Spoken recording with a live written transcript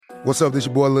What's up, this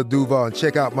your boy Lil Duval, and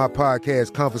check out my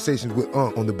podcast, Conversations with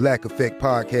Unc, on the Black Effect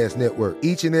Podcast Network.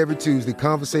 Each and every Tuesday,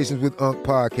 Conversations with Unc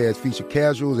podcast feature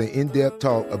casuals and in-depth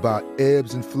talk about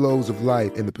ebbs and flows of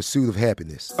life and the pursuit of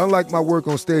happiness. Unlike my work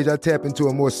on stage, I tap into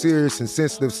a more serious and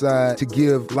sensitive side to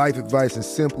give life advice and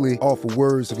simply offer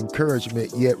words of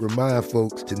encouragement, yet remind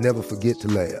folks to never forget to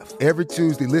laugh. Every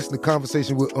Tuesday, listen to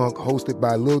Conversations with Unc, hosted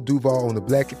by Lil Duval on the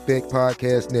Black Effect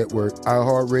Podcast Network,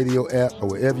 iHeartRadio app, or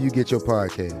wherever you get your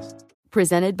podcasts.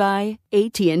 Presented by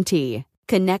AT&T.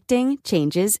 Connecting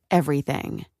changes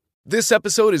everything. This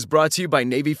episode is brought to you by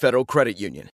Navy Federal Credit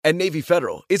Union. At Navy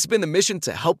Federal, it's been the mission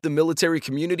to help the military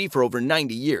community for over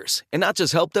 90 years. And not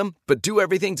just help them, but do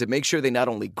everything to make sure they not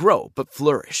only grow, but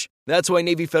flourish. That's why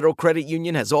Navy Federal Credit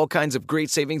Union has all kinds of great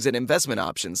savings and investment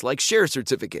options like share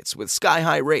certificates with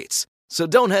sky-high rates. So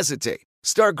don't hesitate.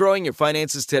 Start growing your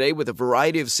finances today with a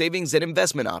variety of savings and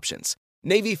investment options.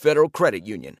 Navy Federal Credit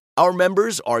Union. Our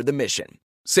members are the mission.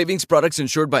 Savings products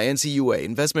insured by NCUA.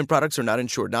 Investment products are not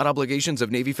insured, not obligations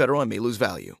of Navy Federal and may lose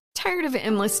value. Tired of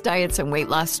endless diets and weight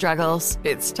loss struggles?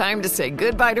 It's time to say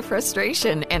goodbye to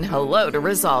frustration and hello to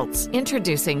results.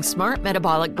 Introducing Smart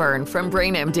Metabolic Burn from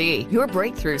BrainMD, your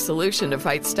breakthrough solution to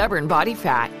fight stubborn body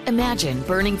fat. Imagine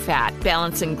burning fat,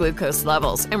 balancing glucose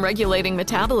levels, and regulating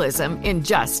metabolism in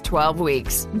just 12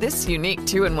 weeks. This unique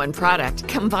 2-in-1 product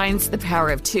combines the power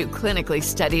of 2 clinically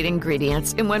studied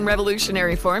ingredients in one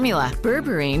revolutionary formula.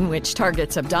 Berberine, which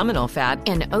targets abdominal fat,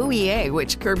 and OEA,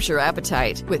 which curbs your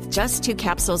appetite. With just 2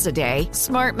 capsules a day,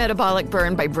 Smart Metabolic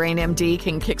Burn by BrainMD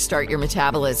can kickstart your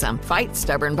metabolism, fight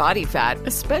stubborn body fat,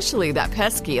 especially that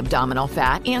pesky abdominal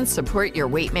fat, and support your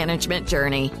weight management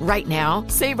journey. Right now,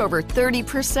 save over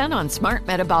 30% on Smart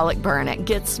Metabolic Burn at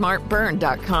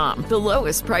GetSmartBurn.com. The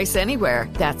lowest price anywhere.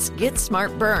 That's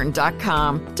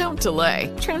GetSmartBurn.com. Don't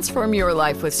delay. Transform your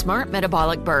life with Smart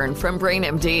Metabolic Burn from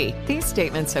BrainMD. These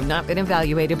statements have not been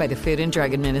evaluated by the Food and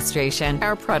Drug Administration.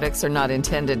 Our products are not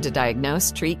intended to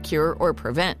diagnose, treat, cure, or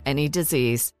prevent any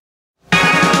disease. I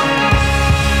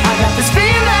got this feeling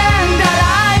that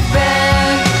I've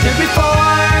been here before.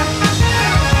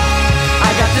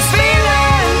 I got this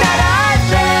feeling that I've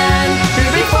been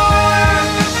here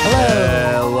before.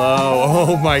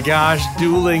 Hello. Oh my gosh,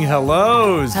 dueling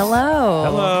hellos. Hello.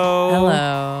 Hello.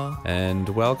 Hello. And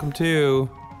welcome to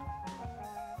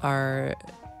our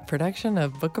production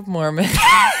of Book of Mormon.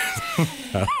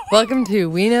 Welcome to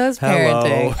We Knows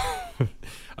Parenting. Hello.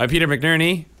 I'm Peter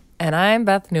McNerney. And I'm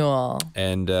Beth Newell.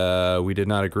 And we did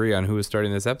not agree on who was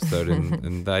starting this episode,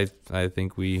 and I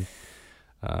think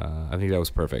I think that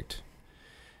was perfect.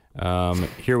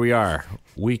 Here we are,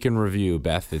 week in review.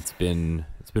 Beth, it's been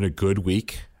a good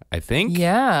week, I think.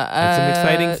 Yeah, some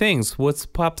exciting things. What's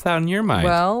pops out in your mind?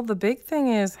 Well, the big thing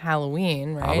is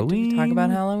Halloween, right? Halloween. Did we talk about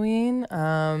Halloween?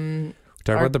 We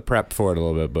talked about the prep for it a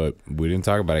little bit, but we didn't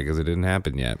talk about it because it didn't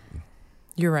happen yet.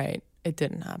 You're right. It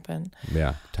didn't happen.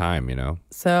 Yeah, time,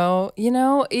 So,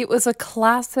 it was a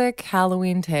classic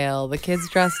Halloween tale. The kids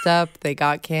dressed up, they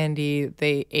got candy,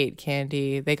 they ate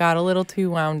candy, they got a little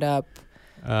too wound up.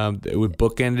 It was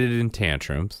bookended in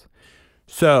tantrums.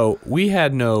 So we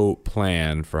had no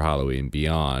plan for Halloween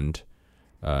beyond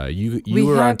you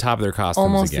were on top of their costumes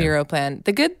almost again. Zero plan.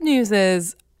 The good news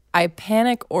is I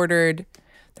panic ordered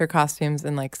their costumes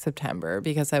in September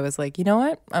because I was like, you know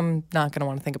what? I'm not going to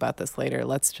want to think about this later.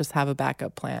 Let's just have a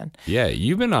backup plan. Yeah,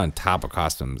 you've been on top of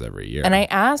costumes every year. And I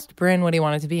asked Bryn what he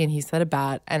wanted to be, and he said a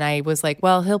bat. And I was like,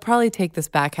 well, he'll probably take this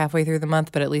back halfway through the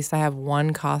month, but at least I have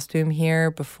one costume here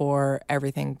before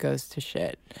everything goes to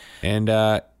shit. And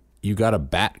you got a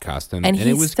bat costume, and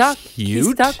it was stuck, cute.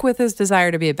 He stuck with his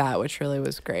desire to be a bat, which really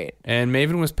was great. And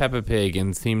Maven was Peppa Pig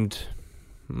and seemed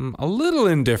a little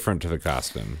indifferent to the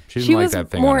costume. She was like that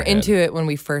thing more on her head. into it when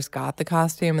we first got the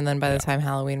costume, and then by the time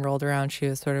Halloween rolled around, she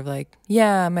was sort of like,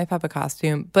 yeah, my Peppa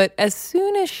costume. But as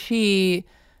soon as she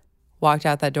walked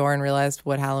out that door and realized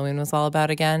what Halloween was all about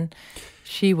again,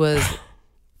 she was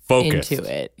focused into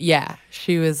it. Yeah,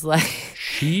 she was like,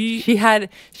 she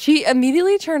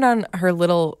immediately turned on her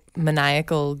little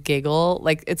maniacal giggle.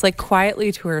 Like, it's like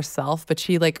quietly to herself, but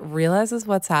she like realizes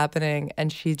what's happening,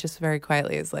 and she just very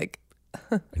quietly is like,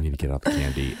 I need to get out the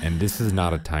candy, and this is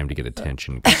not a time to get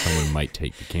attention because someone might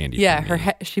take the candy. Yeah, from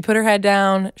me. she put her head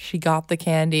down. She got the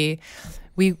candy.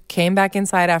 We came back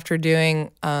inside after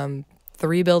doing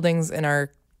 3 buildings in our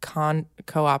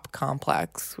co-op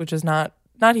complex, which is not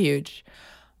huge.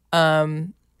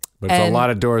 But it's a lot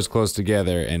of doors close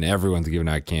together, and everyone's giving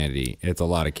out candy. It's a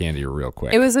lot of candy real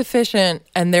quick. It was efficient,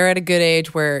 and they're at a good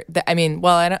age where, I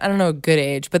don't know a good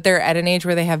age, but they're at an age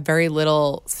where they have very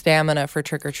little stamina for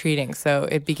trick-or-treating, so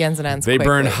it begins and ends quickly. They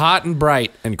burn hot and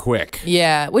bright and quick.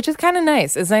 Yeah, which is kind of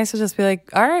nice. It's nice to just be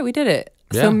like, all right, we did it.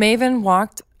 Yeah. So Maven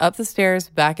walked up the stairs,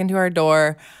 back into our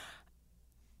door,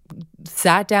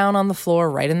 sat down on the floor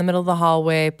right in the middle of the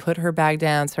hallway, put her bag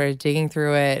down, started digging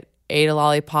through it, ate a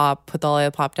lollipop, put the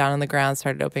lollipop down on the ground,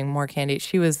 started opening more candy.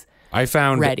 She was I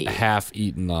found ready.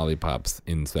 half-eaten lollipops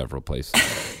in several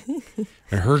places.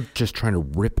 And her just trying to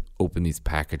rip open these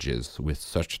packages with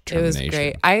such determination. It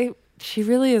was great. She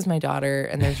really is my daughter,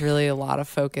 and there's really a lot of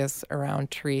focus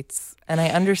around treats, and I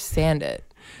understand it.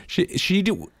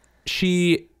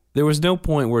 There was no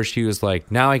point where she was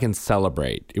like, now I can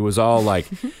celebrate. It was all like,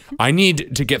 I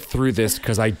need to get through this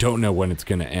because I don't know when it's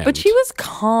going to end. But she was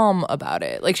calm about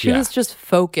it. Like, she was just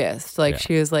focused. Like,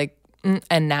 she was like,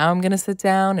 and now I'm going to sit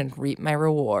down and reap my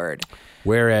reward.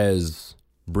 Whereas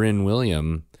Bryn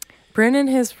and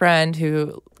his friend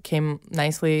who came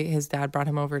nicely, his dad brought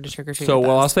him over to trick-or-treat. So,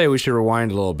 I'll say we should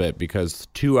rewind a little bit because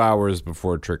 2 hours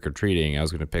before trick-or-treating, I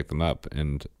was going to pick them up,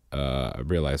 and I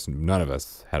realized none of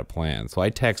us had a plan. So I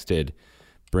texted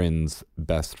Bryn's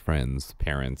best friend's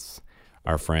parents,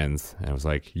 our friends, and I was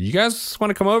like, you guys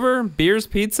want to come over? Beers,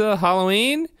 pizza,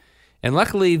 Halloween? And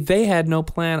luckily, they had no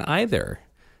plan either.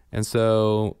 And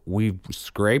so we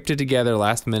scraped it together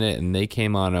last minute, and they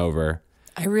came on over.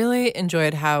 I really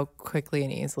enjoyed how quickly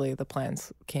and easily the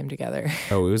plans came together.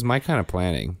 Oh, it was my kind of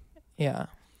planning. Yeah.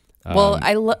 Well,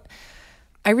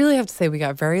 I really have to say we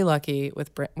got very lucky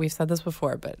with we've said this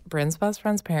before, but Bryn's best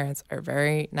friend's parents are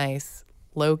very nice,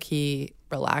 low-key,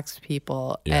 relaxed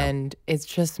people, and it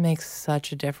just makes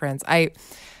such a difference. I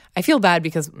feel bad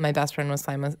because my best friend was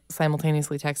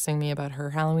simultaneously texting me about her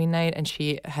Halloween night, and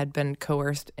she had been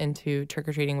coerced into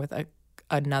trick-or-treating with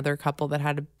another couple that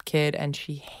had a kid, and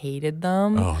she hated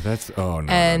them.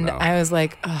 And I was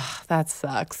like, oh, that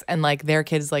sucks. And like their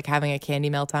kid's like having a candy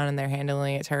meltdown, and they're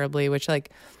handling it terribly, which like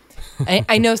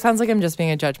I know sounds like I'm just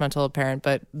being a judgmental parent,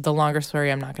 but the longer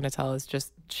story I'm not going to tell is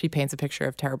just she paints a picture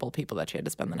of terrible people that she had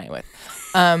to spend the night with.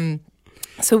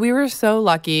 So we were so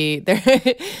lucky.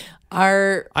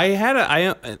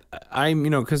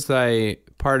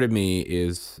 Part of me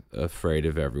is afraid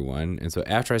of everyone, and so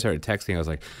after I started texting, I was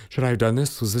like, should I have done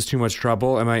this? Was this too much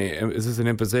trouble? Is this an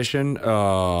imposition?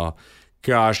 Oh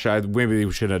gosh, maybe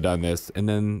we shouldn't have done this. And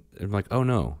then I'm like, oh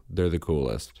no, they're the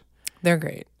coolest. They're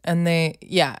great. And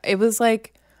it was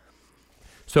like.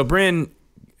 So Bryn's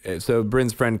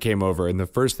friend came over, and the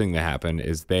first thing that happened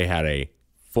is they had a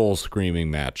full screaming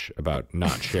match about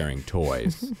not sharing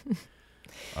toys.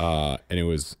 And it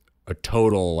was a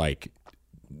total like,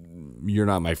 you're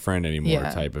not my friend anymore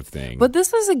type of thing. But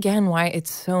this is again why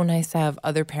it's so nice to have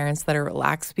other parents that are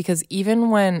relaxed, because even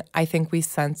when I think we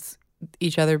sense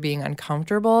each other being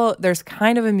uncomfortable, there's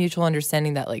kind of a mutual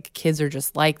understanding that like kids are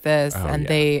just like this,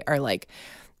 they are like,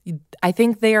 I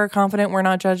think they are confident we're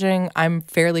not judging. I'm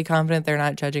fairly confident they're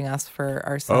not judging us for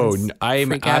our son's I'm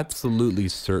freakouts. Absolutely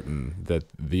certain that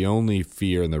the only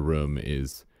fear in the room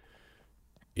is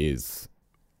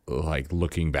like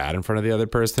looking bad in front of the other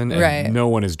person, and no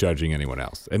one is judging anyone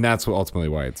else, and that's ultimately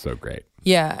why it's so great.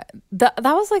 Yeah, that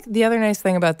was like the other nice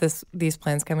thing about these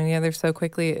plans coming together so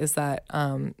quickly is that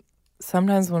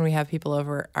sometimes when we have people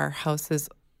over, our house is,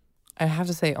 I have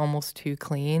to say, almost too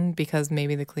clean because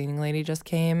maybe the cleaning lady just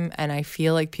came, and I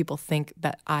feel like people think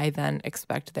that I then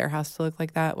expect their house to look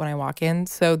like that when I walk in.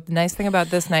 So the nice thing about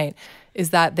this night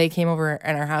is that they came over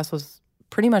and our house was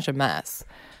pretty much a mess.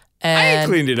 And I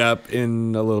cleaned it up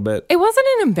in a little bit. It wasn't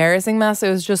an embarrassing mess.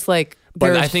 It was just like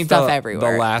there was stuff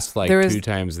everywhere. The last two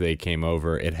times they came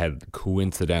over, it had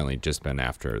coincidentally just been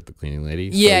after the cleaning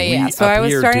lady. So I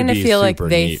was starting to feel like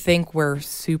they think we're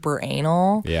super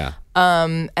anal. Yeah.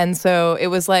 And so it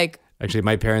was like. Actually,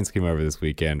 my parents came over this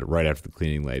weekend right after the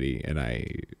cleaning lady, and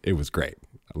it was great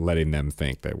letting them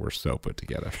think that we're so put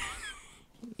together.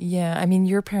 Yeah, I mean,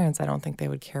 your parents, I don't think they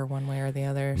would care one way or the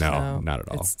other. No, so not at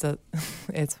all.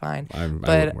 It's fine. I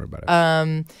wouldn't worry about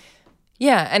it.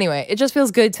 Yeah, anyway, it just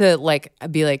feels good to like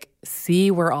be like,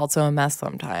 see, we're also a mess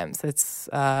sometimes. It's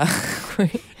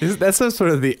that's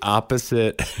sort of the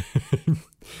opposite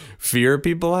fear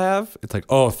people have. It's like,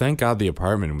 oh, thank God the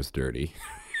apartment was dirty.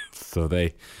 so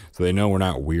they know we're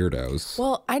not weirdos.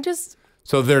 Well,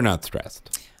 so they're not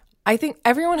stressed. I think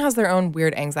everyone has their own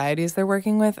weird anxieties they're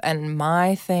working with. And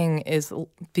my thing is,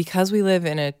 because we live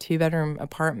in a 2-bedroom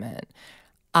apartment,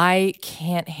 I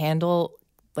can't handle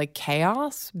like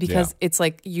chaos because it's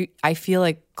like I feel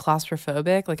like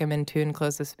claustrophobic, like I'm in too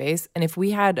enclosed a space. And if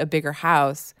we had a bigger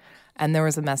house, and there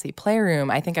was a messy playroom,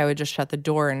 I think I would just shut the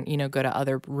door and, you know, go to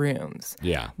other rooms.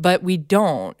 Yeah. But we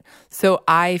don't. So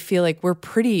I feel like we're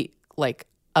pretty like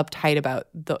uptight about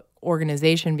the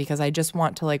organization because I just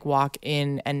want to like walk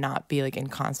in and not be like in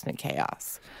constant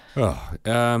chaos. Oh,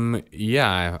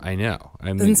 yeah, I know.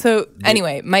 I mean, And so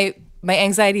anyway, my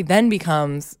anxiety then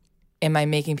becomes, am I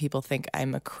making people think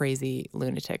I'm a crazy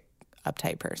lunatic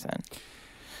uptight person?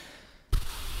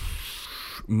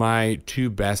 my two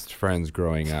best friends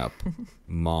growing up,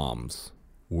 moms,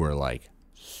 were like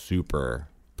super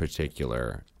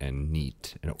particular and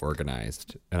neat and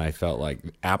organized, and I felt like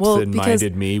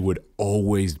absent-minded me would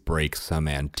always break some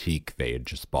antique they had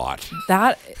just bought.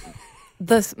 That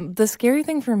the scary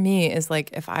thing for me is like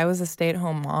if I was a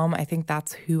stay-at-home mom, I think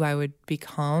that's who I would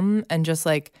become, and just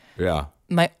like Yeah.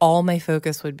 all my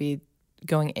focus would be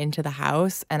going into the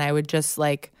house, and I would just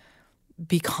like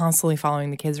be constantly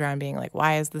following the kids around being like,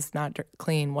 why is this not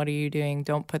clean? What are you doing?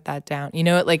 Don't put that down. You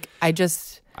know, like I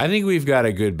think we've got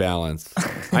a good balance.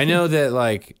 I know that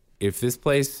like if this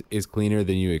place is cleaner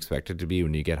than you expect it to be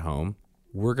when you get home,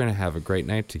 we're going to have a great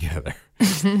night together.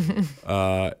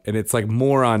 And it's like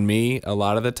more on me a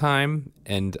lot of the time.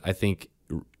 And I think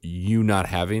you not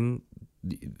having,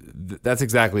 that's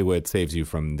exactly what saves you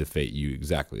from the fate you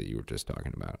were just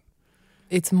talking about.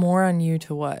 It's more on you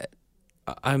to what?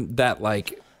 That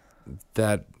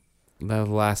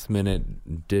last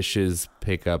minute dishes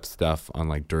pick up stuff on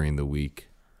like during the week.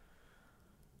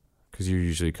 Because you're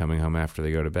usually coming home after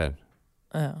they go to bed.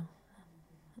 Oh.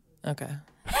 Okay.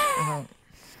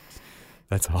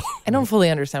 That's all. I don't fully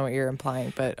understand what you're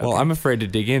implying, but okay. Well, I'm afraid to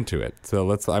dig into it.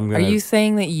 So Are you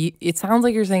saying that it sounds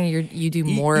like you're saying you do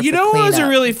more of the cleanup. What was a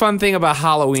really fun thing about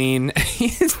Halloween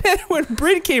is that when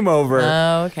Bryn came over.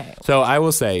 Oh, okay. So I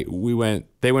will say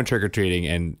they went trick-or-treating,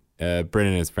 and Bryn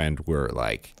and his friend were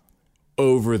like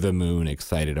over the moon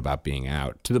excited about being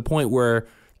out, to the point where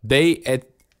they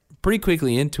pretty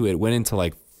quickly into it went into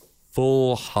like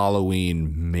full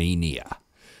Halloween mania,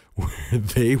 where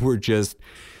they were just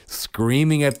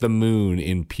screaming at the moon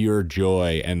in pure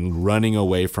joy and running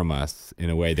away from us in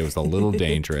a way that was a little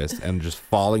dangerous, and just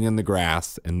falling in the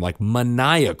grass and like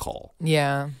maniacal.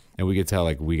 Yeah. And we could tell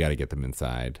like we got to get them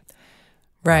inside.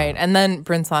 Right. And then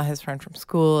Bryn saw his friend from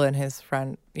school, and his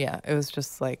friend, it was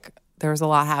just like there was a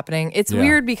lot happening. It's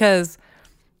weird because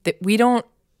we don't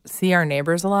see our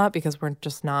neighbors a lot because we're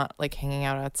just not like hanging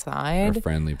out outside. We're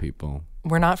friendly people.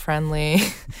 We're not friendly.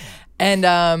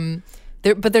 And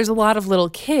but there's a lot of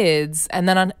little kids, and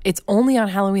then it's only on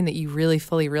Halloween that you really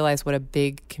fully realize what a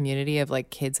big community of like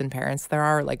kids and parents there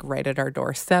are, like right at our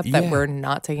doorstep that we're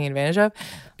not taking advantage of.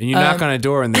 And you knock on a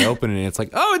door and they open it, and it's like,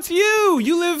 oh, it's you.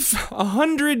 You live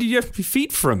 100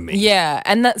 feet from me. Yeah,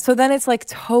 and so then it's like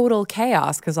total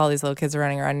chaos because all these little kids are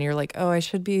running around, and you're like, oh, I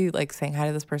should be like saying hi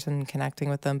to this person and connecting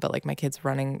with them, but like my kid's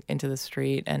running into the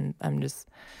street, and I'm just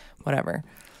whatever.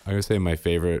 I would say my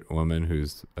favorite woman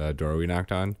whose door we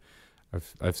knocked on.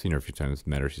 I've seen her a few times,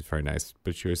 met her. She's very nice,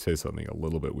 but she always says something a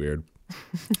little bit weird.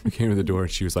 We came to the door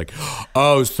and she was like,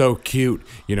 oh, so cute.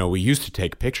 You know, we used to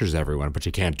take pictures of everyone, but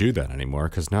you can't do that anymore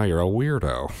because now you're a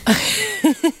weirdo.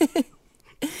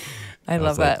 I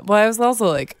love that. Well, I was also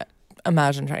like,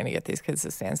 imagine trying to get these kids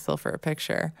to stand still for a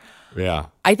picture. Yeah.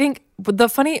 I think the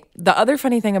other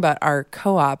funny thing about our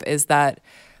co-op is that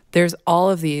there's all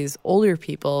of these older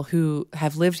people who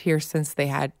have lived here since they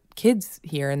had kids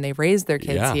here, and they raised their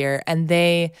kids here, and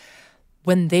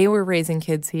when they were raising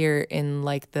kids here in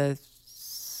like the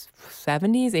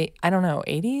 70s, I don't know,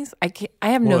 80s. I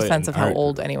have no sense of how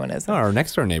old anyone is. No, our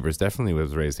next door neighbors definitely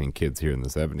was raising kids here in the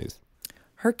 70s.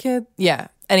 Her kid, yeah.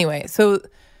 Anyway, so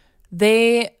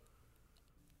they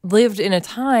lived in a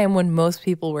time when most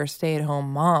people were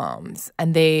stay-at-home moms,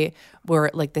 and they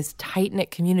were like this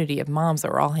tight-knit community of moms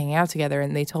that were all hanging out together.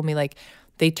 And they told me like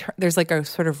there's like a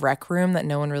sort of rec room that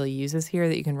no one really uses here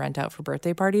that you can rent out for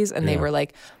birthday parties. And they were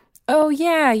like, oh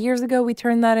yeah, years ago we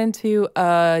turned that into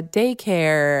a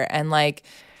daycare. And like,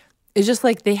 it's just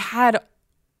like they had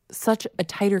such a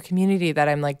tighter community that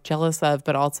I'm like jealous of,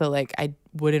 but also like I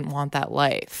wouldn't want that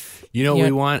life. We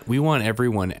want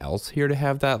everyone else here to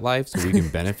have that life so we can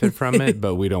benefit from it,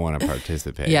 but we don't want to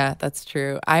participate. Yeah, that's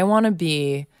true. I want to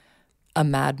be a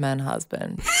Mad Men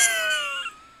husband.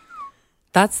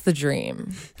 That's the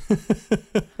dream.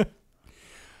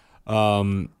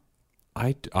 I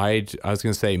was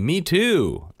gonna say me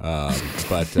too,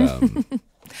 but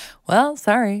well,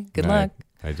 sorry. Good luck.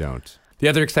 I don't. The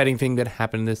other exciting thing that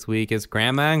happened this week is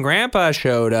Grandma and Grandpa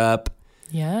showed up.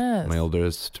 Yes. My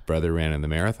oldest brother ran in the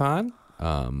marathon.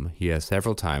 He has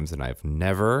several times, and I've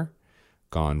never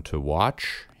gone to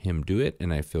watch him do it,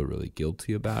 and I feel really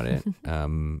guilty about it.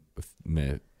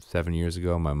 7 years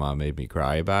ago, my mom made me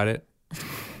cry about it.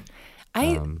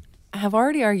 I have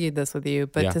already argued this with you,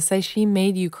 but Yeah. to say she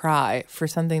made you cry for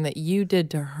something that you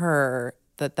did to her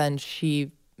that then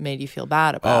she made you feel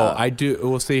bad about. I do.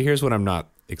 Well, see, here's what I'm not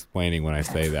explaining when I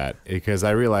say that, because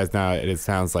I realize now it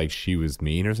sounds like she was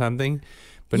mean or something.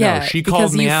 But Yeah, no, she because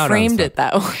called me you out. framed it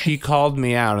that way. She called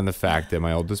me out on the fact that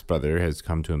my oldest brother has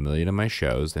come to 1 million of my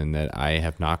shows and that I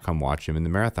have not come watch him in the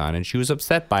marathon. And she was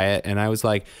upset by it. And I was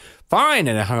like, fine.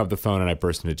 And I hung up the phone and I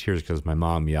burst into tears because my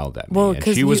mom yelled at me. Well, and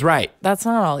 'cause she was right. That's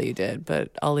not all you did,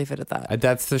 but I'll leave it at that.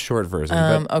 That's the short version.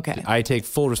 But okay. I take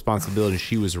full responsibility.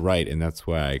 She was right. And that's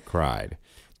why I cried.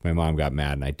 My mom got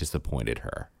mad and I disappointed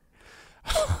her.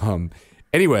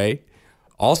 Anyway,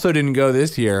 also didn't go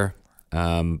this year.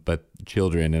 But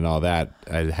children and all that,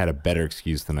 I had a better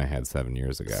excuse than I had 7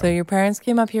 years ago. So your parents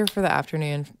came up here for the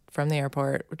afternoon from the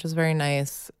airport, which was very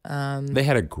nice. They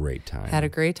had a great time. Had a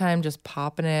great time just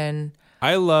popping in.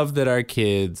 I love that our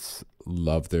kids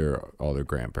love all their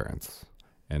grandparents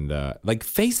and like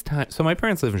FaceTime. So my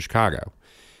parents live in Chicago,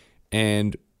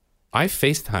 and I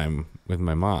FaceTime with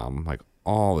my mom like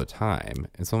all the time,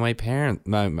 and so my parents,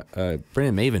 Brandon and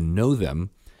Maven know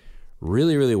them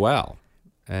really, really well.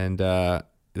 And that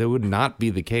would not be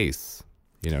the case,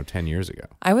 10 years ago.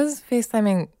 I was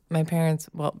FaceTiming my parents.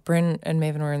 Well, Bryn and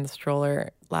Maven were in the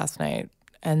stroller last night,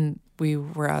 and we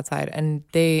were outside. And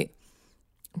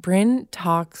Bryn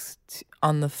talks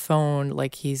on the phone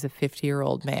like he's a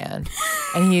 50-year-old man.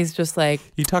 And he's just like...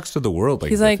 He talks to the world like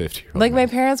he's he's like, a 50-year-old like man. my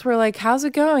parents were like, how's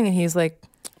it going? And he's like,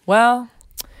 well...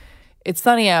 It's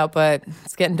sunny out, but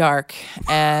it's getting dark.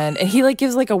 And he like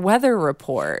gives like a weather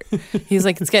report. He's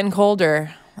like, it's getting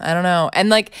colder. I don't know.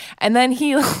 And then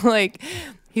he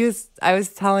I was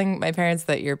telling my parents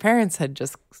that your parents had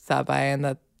just stopped by and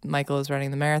that Michael is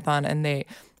running the marathon.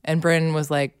 And Bryn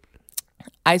was like,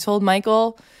 I told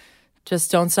Michael, just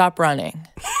don't stop running.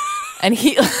 And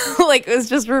he was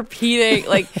just repeating,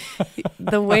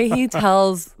 the way he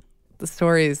tells the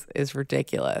stories is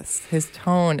ridiculous. His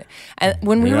tone. And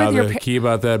when we were with the key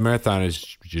about that marathon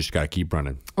is you just got to keep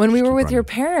running. When we were with your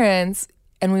parents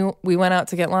and we went out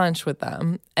to get lunch with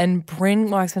them, and Bryn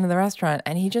walks into the restaurant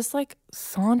and he just like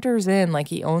saunters in like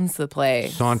he owns the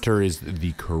place. Saunter is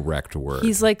the correct word.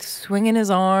 He's like swinging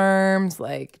his arms,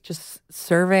 like just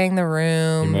surveying the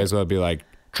room. You might as well be like,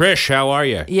 Trish, how are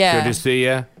you? Yeah. Good to see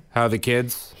you. How are the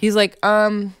kids? He's like,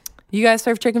 you guys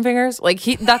serve chicken fingers? Like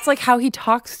that's like how he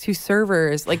talks to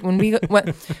servers. Like when we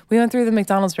went through the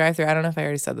McDonald's drive-thru. I don't know if I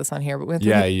already said this on here, but we went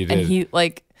through you did.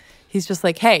 And he's just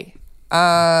like, hey,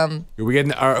 Are we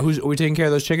getting? Are we taking care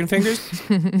of those chicken fingers?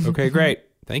 Okay, great.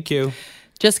 Thank you.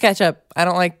 just ketchup. I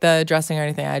don't like the dressing or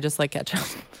anything. I just like ketchup.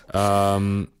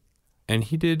 And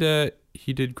he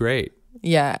did great.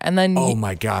 Yeah, and then Oh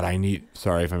my God!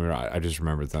 Sorry if I'm wrong. I just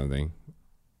remembered something.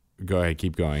 Go ahead,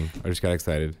 keep going. I just got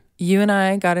excited. you and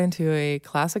I got into a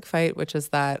classic fight, which is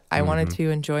that I wanted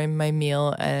to enjoy my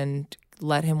meal and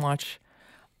let him watch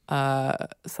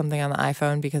something on the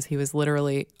iPhone because he was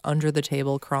literally under the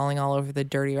table crawling all over the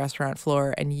dirty restaurant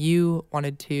floor, and you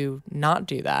wanted to not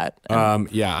do that.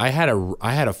 Yeah, I had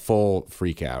a full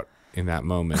freak out in that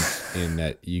moment in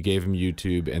that you gave him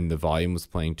YouTube and the volume was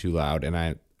playing too loud, and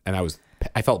I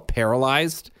felt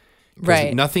paralyzed.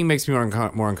 Right. Nothing makes me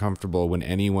more uncomfortable when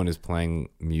anyone is playing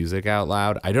music out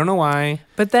loud. I don't know why.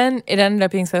 But then it ended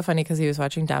up being so funny because he was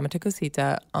watching Dama to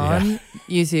Cosita on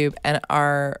YouTube, and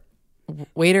our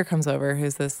waiter comes over,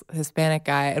 who's this Hispanic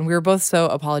guy, and we were both so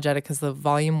apologetic because the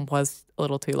volume was a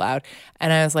little too loud.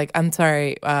 And I was like, I'm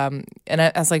sorry. And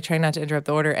I was like trying not to interrupt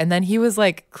the order. And then he was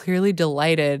like clearly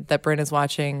delighted that Bryn is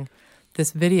watching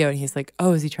this video, and he's like,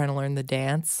 oh, is he trying to learn the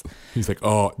dance? He's like,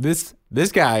 oh, this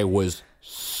guy was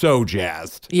so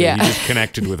jazzed. that Yeah. He just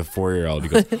connected with a 4-year-old. He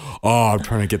goes, oh, I'm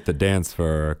trying to get the dance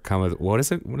for what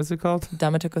is it? What is it called?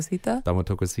 Dama to Cosita? Dama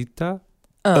to Cosita?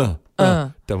 Dama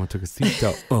to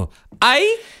Cosita.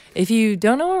 If you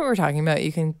don't know what we're talking about,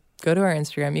 you can go to our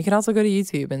Instagram. You can also go to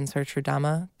YouTube and search for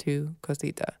Dama to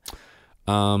Cosita.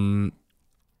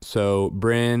 So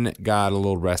Bryn got a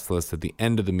little restless at the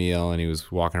end of the meal and he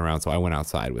was walking around. So I went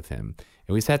outside with him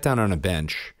and we sat down on a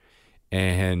bench,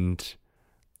 and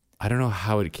I don't know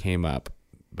how it came up,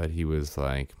 but he was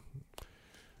like,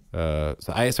 so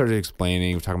I started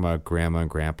explaining, talking about grandma and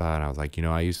grandpa, and I was like,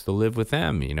 I used to live with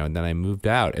them, and then I moved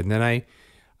out. And then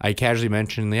I casually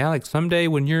mentioned, like someday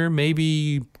when you're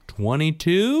maybe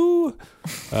 22,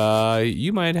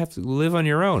 you might have to live on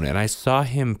your own. And I saw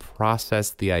him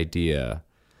process the idea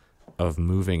of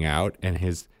moving out, and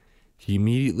he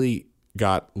immediately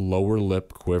got lower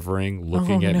lip quivering,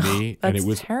 looking at me, That's and it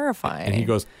was terrifying. And he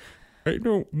goes, I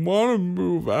don't want to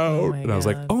move out. And I was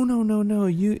like, oh, no,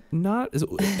 you not.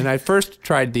 And I first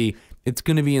tried it's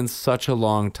going to be in such a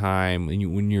long time,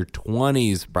 when you're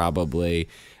 20s probably.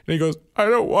 And he goes, I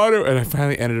don't want to. And I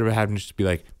finally ended up having to just be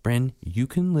like, Bryn, you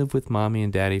can live with mommy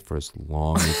and daddy for as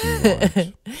long as you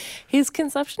want. His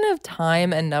conception of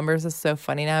time and numbers is so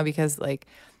funny now because like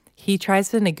he tries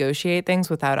to negotiate things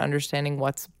without understanding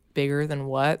what's bigger than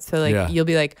what. So like you'll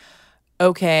be like,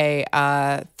 okay,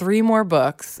 3 more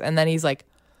books. And then he's like,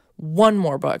 1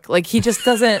 more book. Like he just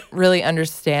doesn't really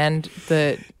understand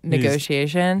the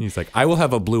negotiation. He's like, I will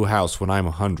have a blue house when I'm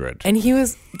 100. And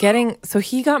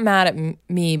he got mad at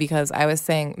me because I was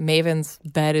saying Maven's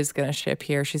bed is going to ship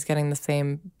here. She's getting the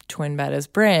same twin bed as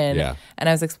Bryn. Yeah. And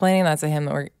I was explaining that to him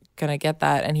that we're going to get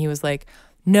that. And he was like,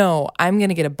 no, I'm going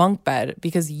to get a bunk bed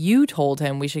because you told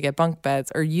him we should get bunk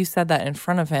beds, or you said that in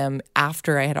front of him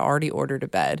after I had already ordered a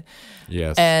bed.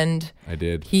 Yes, and I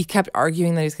did. He kept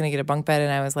arguing that he's going to get a bunk bed,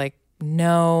 and I was like,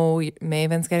 no,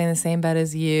 Maven's getting the same bed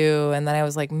as you. And then I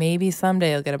was like, maybe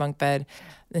someday you'll get a bunk bed.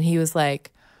 And he was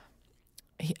like,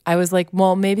 I was like,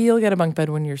 well, maybe you'll get a bunk bed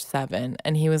when you're 7.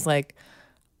 And he was like,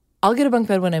 I'll get a bunk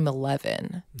bed when I'm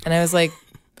 11. And I was like,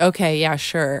 okay, yeah,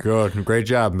 sure. Good. Great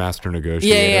job, master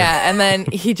negotiator. Yeah. And then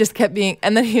he just kept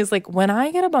and then he was like, when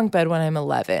I get a bunk bed when I'm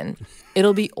 11,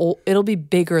 it'll be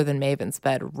bigger than Maven's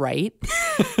bed, right?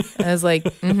 And I was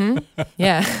like,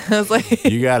 yeah. I was like,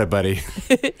 you got it, buddy.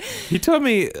 He told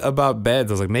me about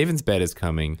beds. I was like, Maven's bed is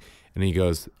coming. And he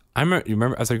goes, I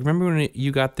remember when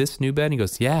you got this new bed? And he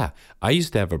goes, yeah, I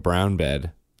used to have a brown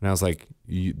bed. And I was like,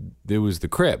 it was the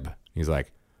crib. He's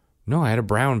like, no, I had a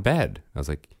brown bed. I was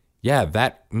like, yeah,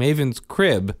 that Maven's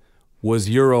crib was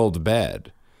your old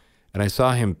bed. And I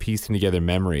saw him piecing together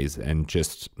memories and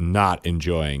just not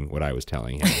enjoying what I was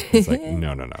telling him. He's like,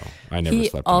 no. I never he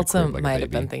slept in a also crib like might a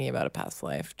have baby. been thinking about a past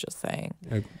life, just saying.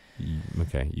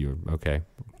 Okay, you're okay.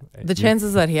 The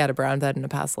chances that he had a brown bed in a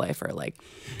past life are like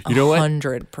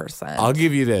 100%. I'll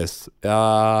give you this.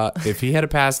 If he had a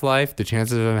past life, the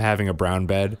chances of him having a brown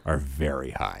bed are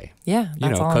very high. Yeah,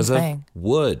 that's all I'm because saying. of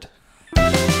wood.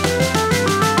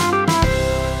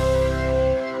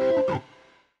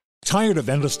 Tired of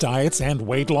endless diets and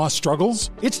weight loss struggles?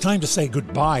 It's time to say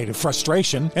goodbye to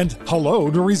frustration and hello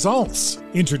to results.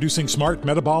 Introducing Smart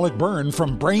Metabolic Burn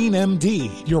from Brain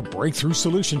MD, your breakthrough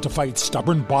solution to fight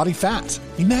stubborn body fat.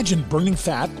 Imagine burning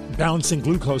fat, balancing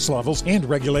glucose levels, and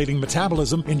regulating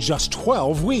metabolism in just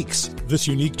 12 weeks. This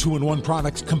unique 2-in-1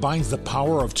 product combines the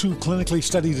power of 2 clinically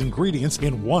studied ingredients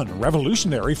in one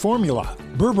revolutionary formula.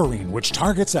 Berberine, which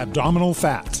targets abdominal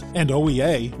fat, and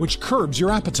OEA, which curbs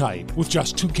your appetite. With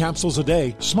just 2 capsules a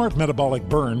day, Smart Metabolic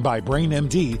Burn by Brain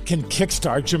MD can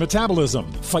kickstart your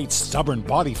metabolism, fight stubborn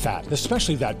body fat,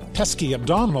 especially that pesky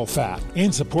abdominal fat,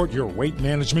 and support your weight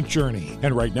management journey.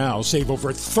 And right now, save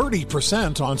over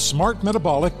 30% on Smart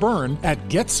Metabolic Burn at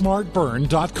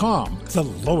GetSmartBurn.com. The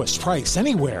lowest price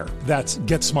anywhere. That's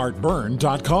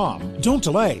GetSmartBurn.com. Don't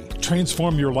delay.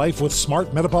 Transform your life with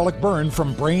Smart Metabolic Burn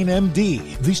from Brain MD.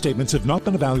 These statements have not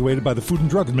been evaluated by the Food and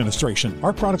Drug Administration.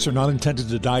 Our products are not intended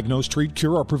to diagnose, treat,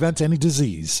 cure, or prevent any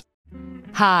disease.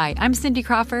 Hi, I'm Cindy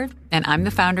Crawford, and I'm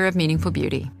the founder of Meaningful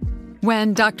Beauty.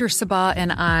 When Dr. Sabah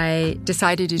and I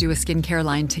decided to do a skincare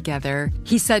line together,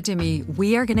 he said to me,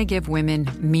 we are going to give women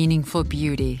meaningful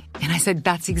beauty. And I said,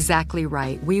 that's exactly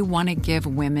right. We want to give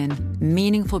women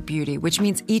meaningful beauty, which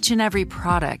means each and every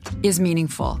product is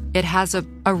meaningful. It has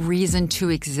a reason to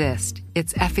exist.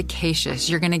 It's efficacious.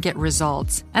 You're going to get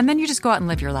results. And then you just go out and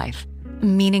live your life.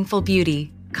 Meaningful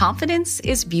Beauty. Confidence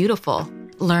is beautiful.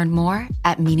 Learn more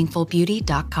at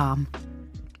meaningfulbeauty.com.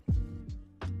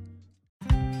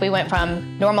 We went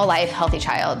from normal life, healthy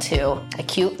child to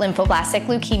acute lymphoblastic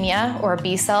leukemia, or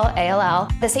B-cell ALL.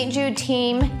 The St. Jude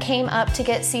team came up to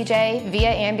get CJ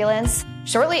via ambulance.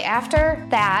 Shortly after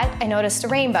that, I noticed a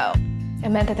rainbow. It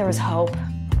meant that there was hope.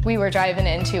 We were driving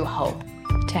into hope.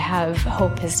 To have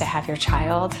hope is to have your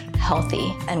child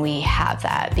healthy, and we have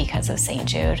that because of St.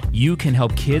 Jude. You can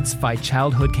help kids fight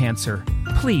childhood cancer.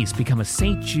 Please become a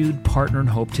St. Jude Partner in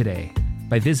Hope today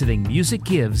by visiting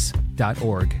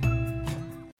musicgives.org.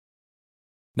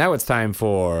 Now it's time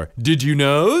for Did You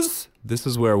Knows? This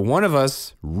is where one of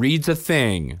us reads a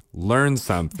thing, learns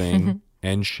something,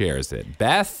 and shares it.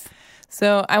 Beth?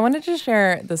 So I wanted to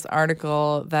share this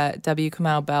article that W.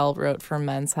 Kamau Bell wrote for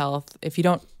Men's Health. If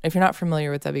you're not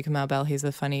familiar with W. Kamau Bell, he's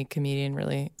a funny comedian,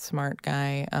 really smart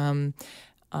guy.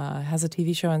 Has a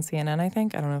TV show on CNN, I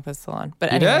think. I don't know if it's still on.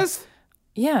 But anyway, he does?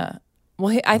 Yeah.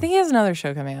 Well, I think he has another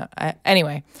show coming out.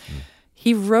 Anyway,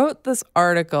 he wrote this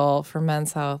article for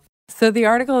Men's Health So the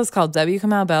article is called W.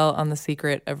 Kamau Bell on the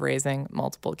Secret of Raising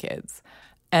Multiple Kids.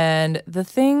 And the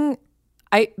thing,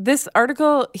 this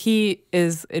article, he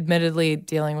is admittedly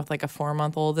dealing with like a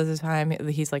 4-month-old at the time.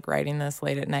 He's like writing this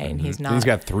late at night and he's not. He's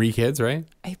got 3 kids, right?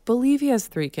 I believe he has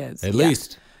 3 kids. At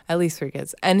least 3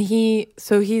 kids. And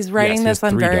he's writing this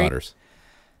on 3 very. daughters.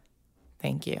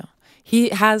 Thank you. He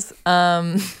has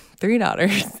 3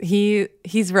 daughters.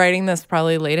 He's writing this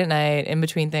probably late at night in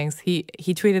between things. He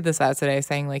tweeted this out today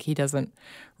saying like he doesn't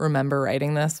remember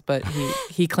writing this, but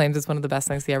he claims it's one of the best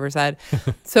things he ever said.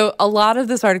 So a lot of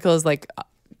this article is like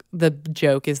the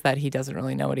joke is that he doesn't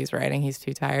really know what he's writing. He's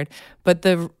too tired. But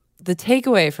the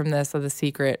takeaway from this of the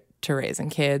secret to raising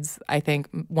kids, I think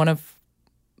one of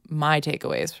my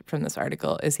takeaways from this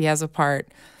article is he has a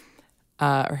part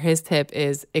or his tip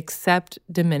is accept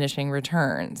diminishing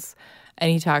returns.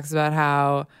 And he talks about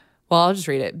how, well, I'll just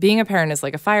read it. Being a parent is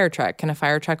like a fire truck. Can a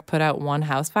fire truck put out 1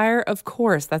 house fire? Of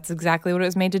course, that's exactly what it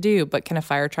was made to do. But can a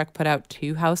fire truck put out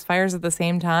 2 house fires at the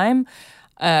same time?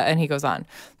 And he goes on.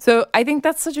 So I think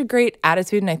that's such a great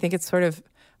attitude. And I think it's sort of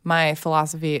my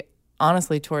philosophy,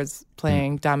 honestly, towards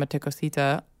playing Dama te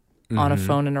Cosita on a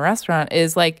phone in a restaurant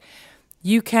is like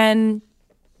you can,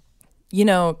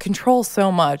 control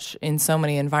so much in so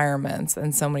many environments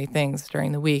and so many things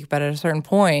during the week. But at a certain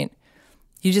point,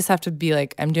 you just have to be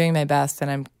like, I'm doing my best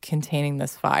and I'm containing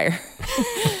this fire.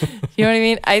 You know what I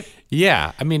mean?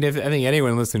 Yeah. I mean, I think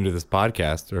anyone listening to this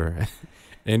podcast or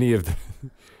any of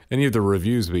the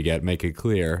reviews we get make it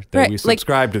clear that we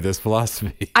subscribe to this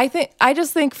philosophy. I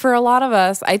just think for a lot of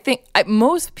us,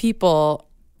 most people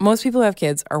who have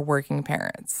kids are working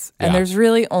parents. And there's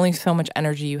really only so much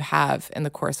energy you have in the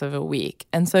course of a week.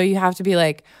 And so you have to be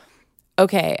like,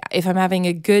 okay, if I'm having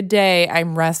a good day,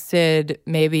 I'm rested,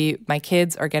 maybe my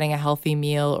kids are getting a healthy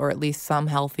meal or at least some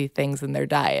healthy things in their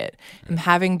diet. I'm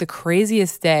having the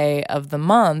craziest day of the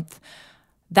month.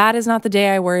 That is not the day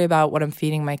I worry about what I'm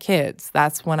feeding my kids.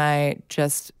 That's when I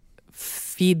just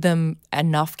feed them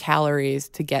enough calories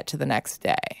to get to the next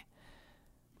day.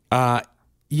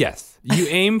 Yes. You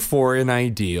aim for an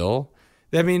ideal.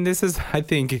 I mean, this is, I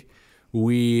think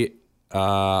we're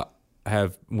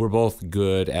both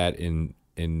good at in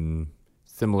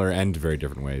similar and very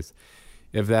different ways.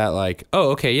 If that like,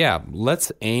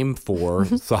 let's aim for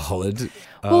solid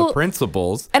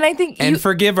principles and I think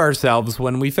forgive ourselves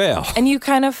when we fail. And you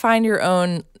kind of find your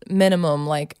own minimum.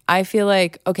 Like I feel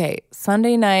like, okay,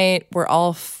 Sunday night, we're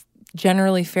all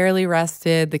generally fairly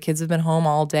rested. The kids have been home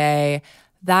all day.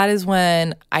 That is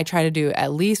when I try to do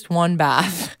at least 1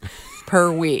 bath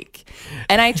per week.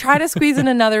 And I try to squeeze in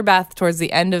another bath towards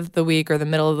the end of the week or the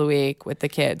middle of the week with the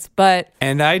kids.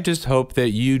 And I just hope that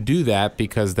you do that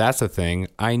because that's a thing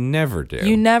I never do.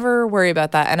 You never worry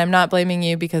about that. And I'm not blaming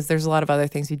you because there's a lot of other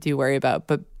things you do worry about.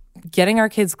 But getting our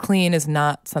kids clean is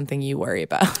not something you worry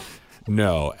about.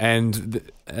 No. And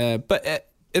but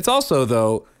it's also,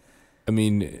 though, I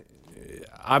mean,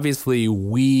 obviously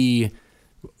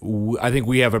I think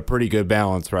we have a pretty good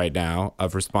balance right now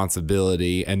of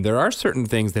responsibility, and there are certain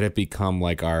things that have become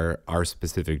like our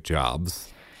specific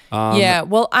jobs.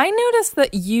 Well, I noticed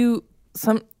that you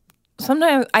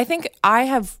sometimes I think I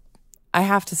have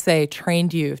to say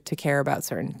trained you to care about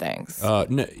certain things.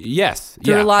 Yes,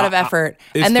 through a lot of effort,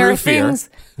 and there are fear.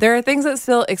 There are things that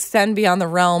still extend beyond the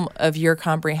realm of your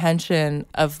comprehension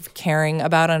of caring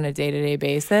about on a day-to-day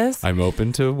basis. I'm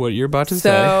open to what you're about to say.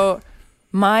 So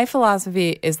my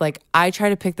philosophy is like I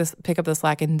try to pick up the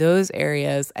slack in those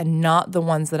areas and not the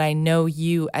ones that I know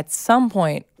you at some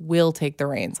point will take the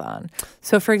reins on.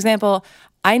 So for example,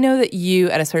 I know that you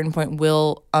at a certain point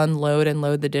will unload and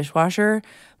load the dishwasher,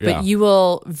 but you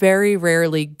will very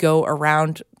rarely go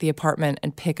around the apartment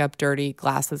and pick up dirty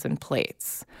glasses and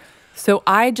plates. So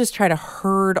I just try to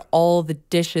herd all the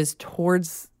dishes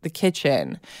towards the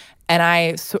kitchen. And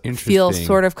I feel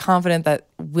sort of confident that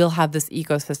we'll have this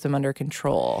ecosystem under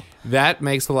control. That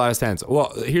makes a lot of sense.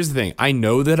 Well, here's the thing. I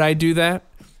know that I do that,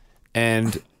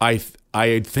 and I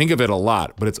think of it a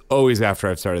lot, but it's always after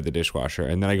I've started the dishwasher.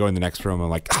 And then I go in the next room, and I'm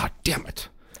like, damn it.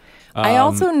 I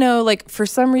also know, like, for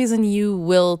some reason you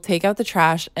will take out the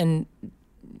trash, and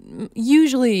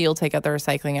usually you'll take out the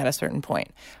recycling at a certain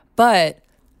point. But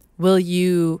will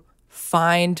you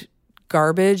find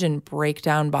garbage and break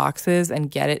down boxes and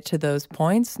get it to those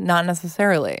points? Not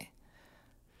necessarily.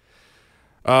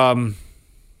 Sometimes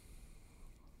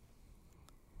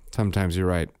you're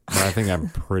right. But I think I'm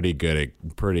pretty great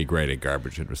at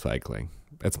garbage and recycling.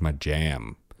 That's my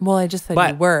jam. Well, I just said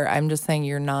you were. I'm just saying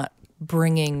you're not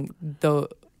bringing the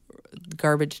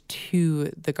garbage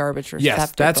to the garbage receptacle.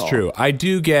 Yes, that's true. I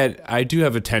do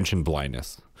have attention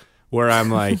blindness, where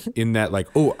I'm like in that like,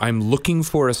 oh, I'm looking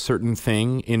for a certain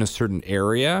thing in a certain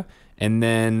area, and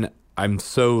then I'm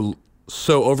so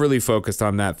overly focused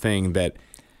on that thing that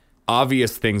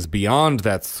obvious things beyond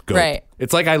that scope. Right.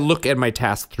 It's like I look at my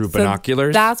task through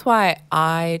binoculars. That's why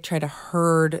I try to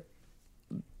herd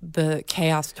the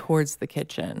chaos towards the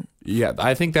kitchen. Yeah,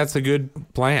 I think that's a good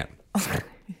plan.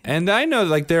 And I know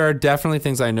like there are definitely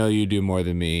things I know you do more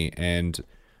than me, and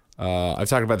I've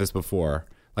talked about this before.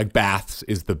 Like baths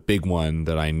is the big one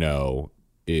that I know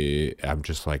I'm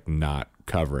just like not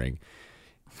covering.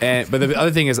 But the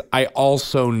other thing is I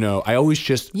also know, I always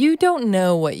just... You don't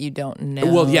know what you don't know.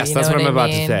 Well, yes, you that's know what I'm about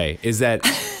I mean? to say, is that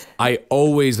I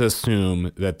always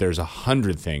assume that there's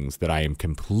 100 things that I am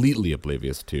completely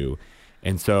oblivious to.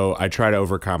 And so I try to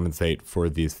overcompensate for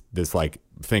this like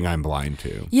thing I'm blind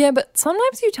to. Yeah, but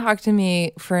sometimes you talk to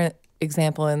me, for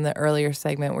example, in the earlier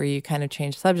segment where you kind of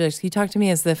changed subjects, you talk to me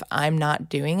as if I'm not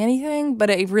doing anything, but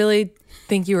I really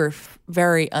think you were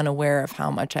very unaware of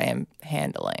how much I am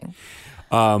handling.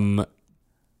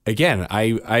 Again,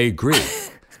 I agree.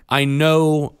 I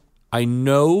know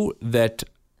that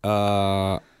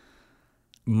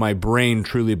my brain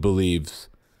truly believes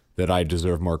that I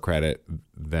deserve more credit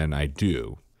than I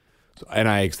do, and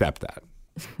I accept that.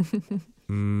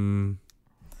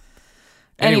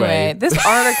 Anyway, this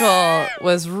article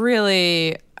was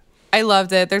really, I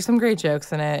loved it. There's some great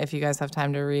jokes in it if you guys have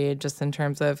time to read, just in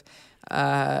terms of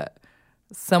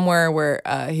somewhere where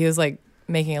he was like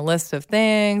making a list of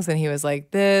things and he was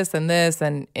like this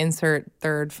and insert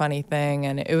third funny thing.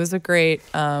 And it was a great...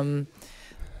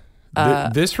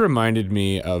 this reminded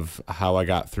me of how I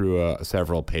got through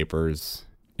several papers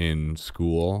in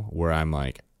school where I'm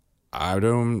like, I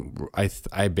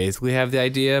basically have the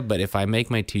idea, but if I make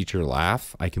my teacher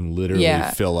laugh, I can literally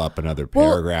fill up another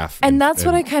paragraph. And that's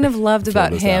what I kind of loved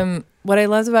about him. Out. What I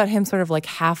loved about him sort of like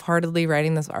half-heartedly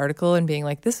writing this article and being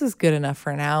like, this is good enough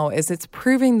for now, is it's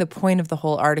proving the point of the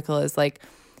whole article is like,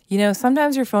 you know,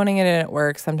 sometimes you're phoning it in at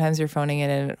work, sometimes you're phoning it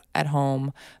in at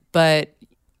home, but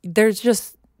there's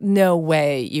just no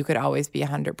way you could always be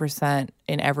 100%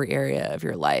 in every area of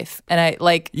your life. And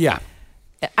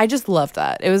I just loved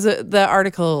that. It was the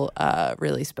article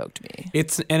really spoke to me.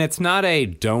 It's not a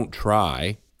don't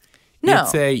try. No.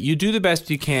 It's a you do the best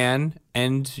you can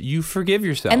and you forgive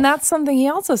yourself. And that's something he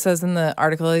also says in the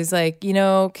article. He's like, you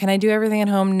know, can I do everything at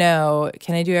home? No.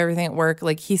 Can I do everything at work?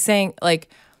 Like he's saying like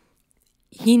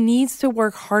he needs to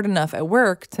work hard enough at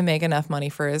work to make enough money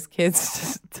for his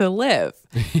kids to live.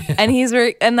 Yeah.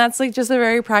 And that's like just a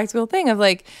very practical thing of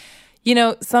like, you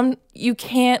know, you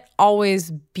can't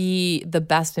always be the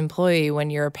best employee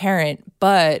when you're a parent,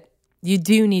 but you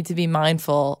do need to be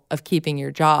mindful of keeping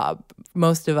your job.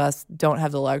 Most of us don't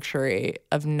have the luxury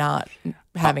of not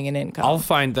having an income. I'll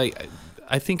find that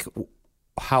I think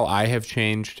how I have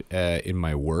changed in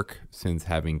my work since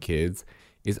having kids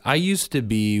is I used to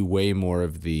be way more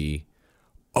of the,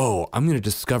 I'm going to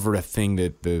discover a thing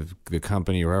that the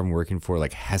company or whoever I'm working for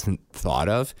like hasn't thought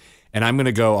of. And I'm going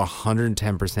to go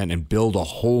 110% and build a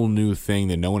whole new thing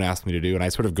that no one asked me to do. And I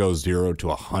sort of go 0 to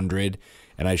 100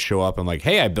 and I show up. I'm like,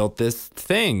 hey, I built this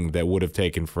thing that would have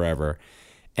taken forever.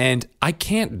 And I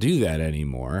can't do that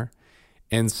anymore.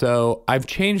 And so I've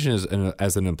changed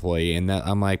as an employee in that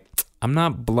I'm like, I'm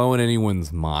not blowing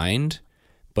anyone's mind,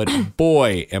 but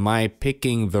boy, am I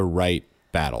picking the right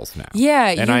battles now. Yeah.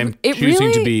 And I'm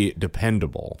choosing to be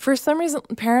dependable. For some reason,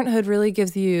 parenthood really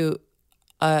gives you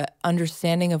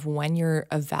understanding of when you're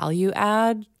a value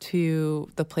add to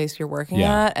the place you're working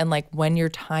at and like when your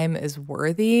time is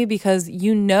worthy, because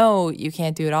you know you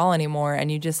can't do it all anymore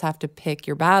and you just have to pick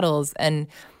your battles. And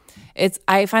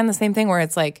I find the same thing where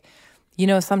it's like, you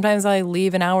know, sometimes I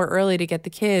leave an hour early to get the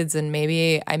kids and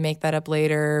maybe I make that up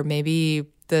later. Maybe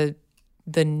the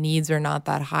needs are not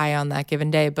that high on that given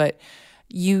day, but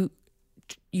you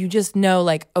just know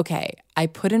like, okay, I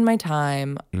put in my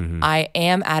time. Mm-hmm. I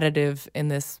am additive in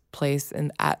this place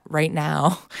and right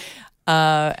now.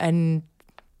 And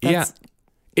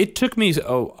it took me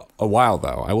a while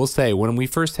though. I will say when we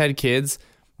first had kids,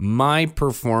 my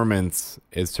performance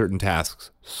at certain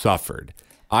tasks suffered.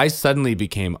 I suddenly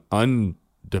became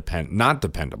not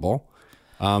dependable.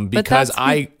 Because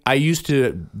I used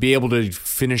to be able to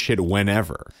finish it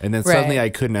whenever, and then suddenly I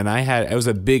couldn't, and it was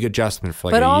a big adjustment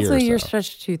for like a year or so. But also you're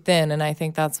stretched too thin, and I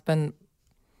think that's been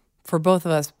for both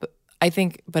of us.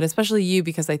 But especially you,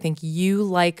 because I think you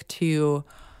like to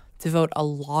devote a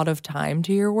lot of time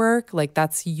to your work. Like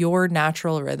that's your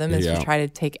natural rhythm is to try to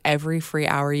take every free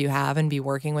hour you have and be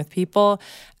working with people,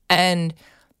 and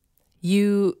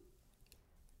you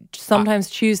sometimes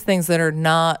choose things that are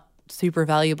not super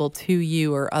valuable to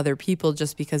you or other people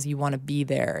just because you want to be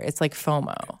there. It's like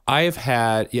FOMO.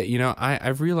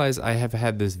 I've realized I have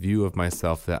had this view of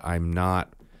myself that I'm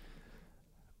not.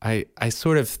 I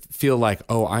sort of feel like,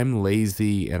 oh, I'm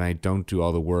lazy and I don't do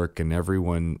all the work, and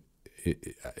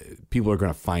people are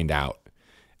going to find out.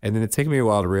 And then it took me a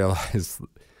while to realize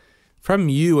from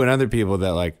you and other people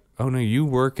that like, oh no, you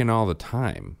working all the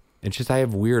time. It's just I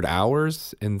have weird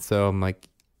hours, and so I'm like,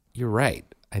 you're right.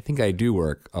 I think I do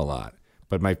work a lot,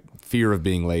 but my fear of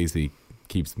being lazy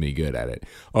keeps me good at it.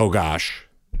 Oh gosh,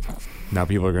 now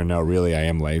people are going to know really I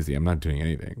am lazy. I'm not doing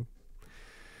anything.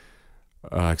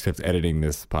 Except editing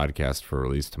this podcast for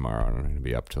release tomorrow. I'm going to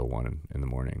be up till 1 in the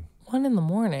morning. 1 in the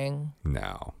morning?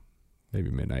 No.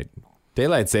 Maybe midnight.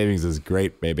 Daylight savings is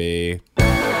great, baby.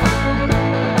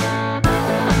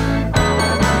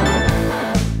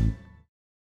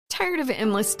 Tired of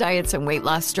endless diets and weight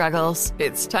loss struggles?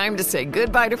 It's time to say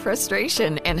goodbye to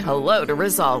frustration and hello to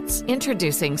results.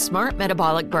 Introducing Smart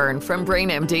Metabolic Burn from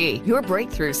BrainMD, your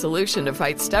breakthrough solution to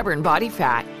fight stubborn body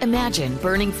fat. Imagine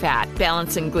burning fat,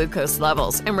 balancing glucose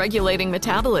levels, and regulating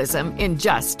metabolism in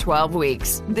just 12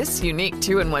 weeks. This unique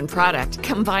 2-in-1 product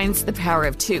combines the power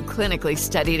of 2 clinically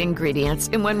studied ingredients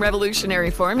in one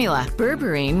revolutionary formula.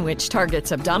 Berberine, which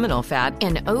targets abdominal fat,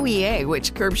 and OEA,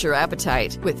 which curbs your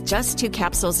appetite. With just 2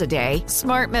 capsules a day,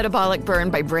 Smart Metabolic Burn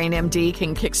by BrainMD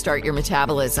can kickstart your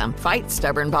metabolism, fight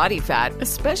stubborn body fat,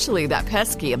 especially that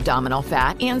pesky abdominal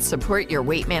fat, and support your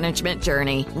weight management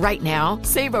journey. Right now,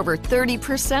 save over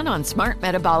 30% on Smart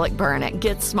Metabolic Burn at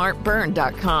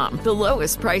GetSmartBurn.com. The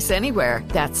lowest price anywhere.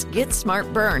 That's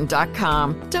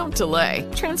GetSmartBurn.com. Don't delay.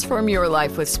 Transform your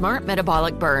life with Smart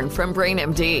Metabolic Burn from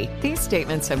BrainMD. These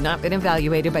statements have not been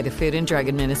evaluated by the Food and Drug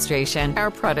Administration. Our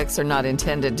products are not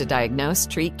intended to diagnose,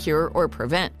 treat, cure, or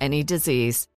prevent any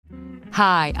disease.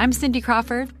 Hi, I'm Cindy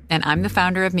Crawford, and I'm the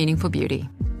founder of Meaningful Beauty.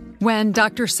 When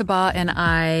Dr. Sabah and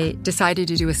I decided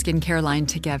to do a skincare line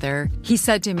together, he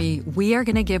said to me, we are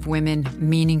going to give women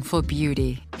meaningful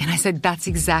beauty. And I said, that's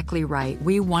exactly right.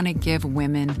 We want to give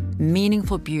women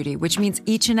meaningful beauty, which means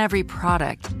each and every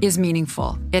product is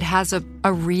meaningful. It has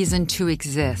a reason to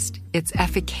exist. It's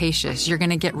efficacious. You're going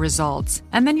to get results.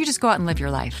 And then you just go out and live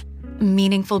your life.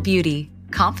 Meaningful Beauty.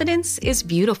 Confidence is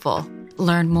beautiful.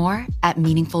 Learn more at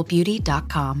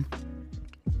meaningfulbeauty.com.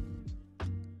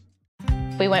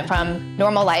 We went from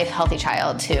normal life, healthy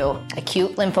child to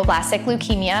acute lymphoblastic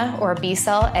leukemia, or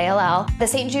B-cell ALL. The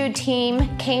St. Jude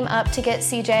team came up to get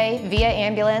CJ via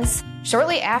ambulance.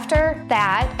 Shortly after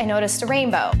that, I noticed a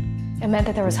rainbow. It meant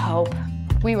that there was hope.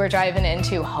 We were driving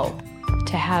into hope.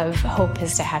 To have hope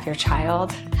is to have your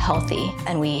child healthy,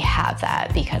 and we have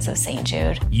that because of St.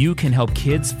 Jude. You can help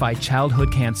kids fight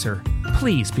childhood cancer.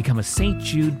 Please become a St.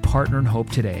 Jude Partner in Hope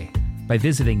today by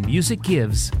visiting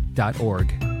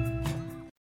musicgives.org.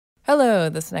 Hello,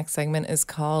 this next segment is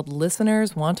called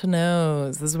Listeners Want to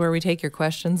Knows. This is where we take your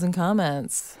questions and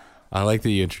comments. I like that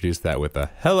you introduced that with a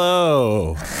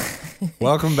hello.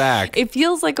 Welcome back. It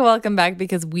feels like a welcome back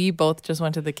because we both just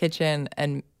went to the kitchen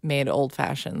and made old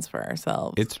fashions for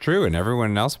ourselves. It's true, and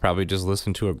everyone else probably just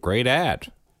listened to a great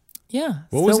ad. Yeah.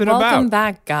 What was it about? Welcome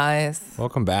back, guys.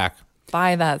 Welcome back.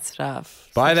 Buy that stuff.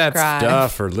 Buy Subscribe. that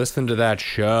stuff or listen to that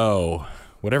show.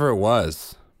 Whatever it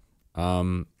was.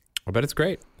 I bet it's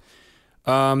great.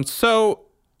 So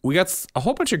we got a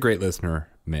whole bunch of great listener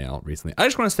mail recently. I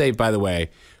just want to say, by the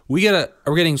way, we're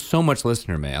getting so much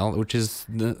listener mail, which is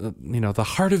the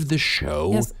heart of the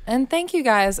show. Yes, and thank you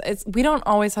guys. We don't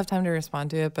always have time to respond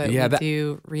to it, but we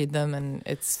do read them, and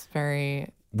it's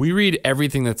very. We read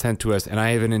everything that's sent to us, and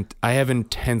I have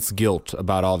intense guilt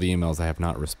about all the emails I have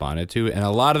not responded to, and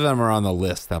a lot of them are on the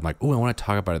list that I'm like, oh, I want to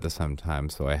talk about it this sometime,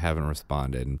 so I haven't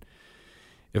responded. And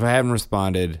if I haven't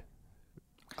responded,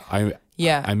 I'm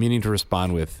meaning to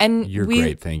respond with, and you're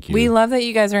great, thank you. We love that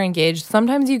you guys are engaged.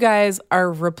 Sometimes you guys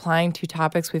are replying to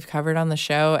topics we've covered on the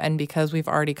show, and because we've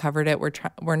already covered it,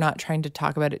 we're not trying to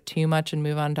talk about it too much and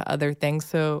move on to other things.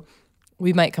 So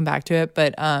we might come back to it,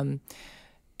 but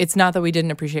it's not that we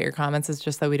didn't appreciate your comments. It's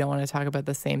just that we don't want to talk about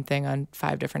the same thing on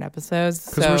 5 different episodes.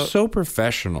 Because we're so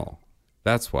professional.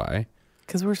 That's why.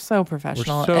 Because we're so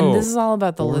professional. So and this is all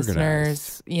about the organized.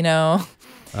 listeners,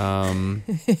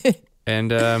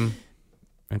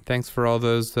 And thanks for all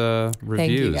those reviews.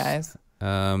 Thank you, guys.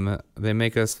 They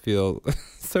make us feel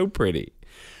so pretty.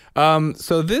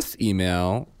 So this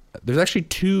email, there's actually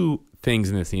 2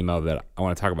 things in this email that I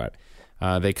want to talk about.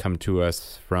 They come to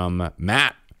us from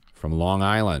Matt from Long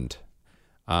Island.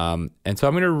 And so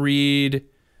I'm going to read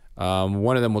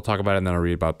one of them. We'll talk about it, and then I'll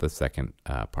read about the second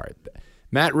part.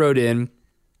 Matt wrote in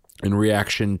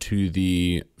reaction to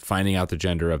the finding out the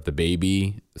gender of the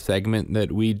baby segment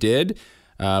that we did.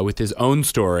 with his own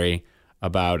story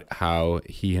about how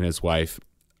he and his wife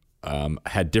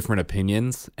had different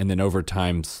opinions and then over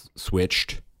time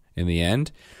switched in the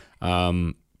end. But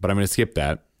I'm going to skip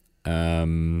that.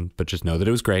 But just know that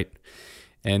it was great.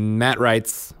 And Matt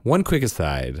writes, one quick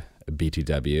aside,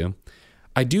 BTW.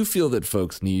 I do feel that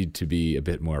folks need to be a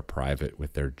bit more private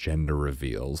with their gender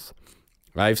reveals.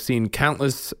 I've seen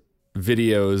countless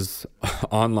videos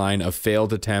online of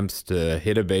failed attempts to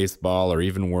hit a baseball, or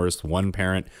even worse, one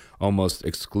parent, almost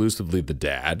exclusively the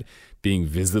dad, being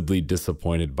visibly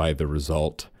disappointed by the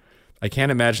result. I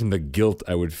can't imagine the guilt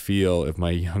I would feel if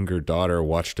my younger daughter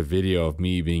watched a video of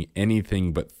me being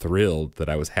anything but thrilled that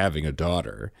I was having a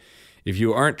daughter. If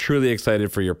you aren't truly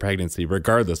excited for your pregnancy,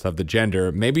 regardless of the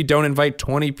gender, maybe don't invite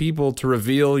 20 people to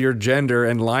reveal your gender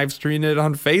and live stream it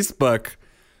on Facebook.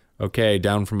 Okay,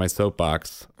 down from my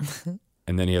soapbox.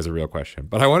 And then he has a real question.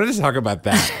 But I wanted to talk about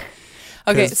that.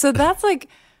 Okay, so that's like,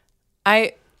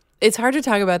 it's hard to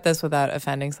talk about this without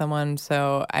offending someone.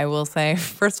 So I will say,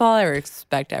 first of all, I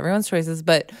respect everyone's choices,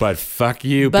 but fuck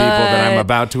you, people that I'm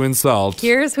about to insult.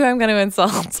 Here's who I'm going to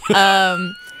insult.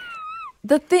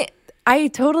 I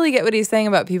totally get what he's saying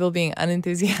about people being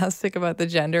unenthusiastic about the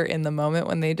gender in the moment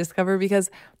when they discover, because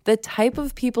the type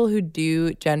of people who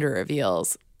do gender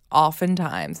reveals,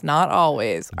 oftentimes, not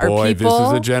always, are people. This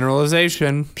is a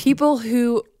generalization. People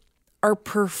who are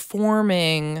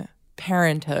performing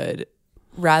parenthood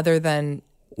rather than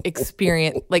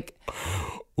experience, like.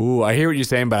 Ooh, I hear what you're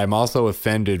saying, but I'm also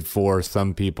offended for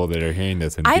some people that are hearing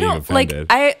this and being offended.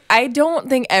 I don't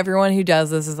think everyone who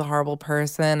does this is a horrible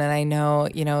person. And I know,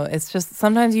 it's just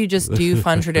sometimes you just do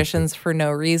fun traditions for no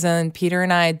reason. Peter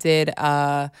and I did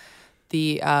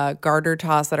the garter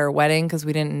toss at our wedding because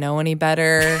we didn't know any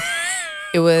better.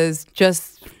 It was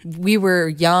just, we were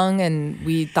young and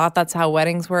we thought that's how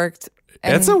weddings worked.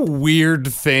 And that's a weird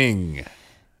thing.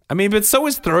 I mean, but so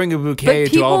is throwing a bouquet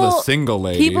to all the single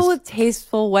ladies. People with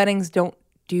tasteful weddings don't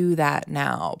do that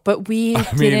now, but we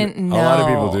didn't know. A lot of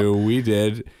people do. We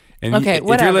did. And okay, if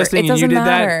you're listening and you did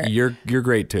that, you're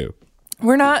great too.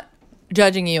 We're not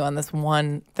judging you on this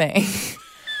one thing.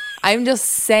 I'm just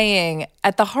saying,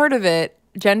 at the heart of it,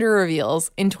 gender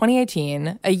reveals in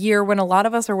 2018, a year when a lot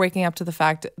of us are waking up to the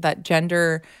fact that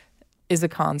gender is a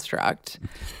construct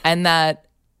and that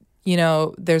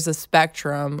there's a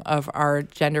spectrum of our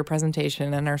gender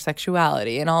presentation and our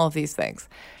sexuality and all of these things.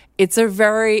 It's a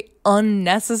very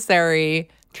unnecessary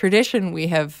tradition we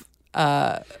have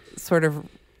sort of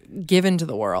given to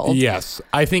the world. Yes.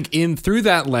 I think through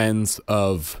that lens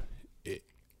of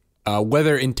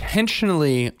whether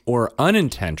intentionally or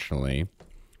unintentionally,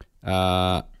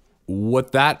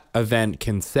 what that event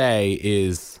can say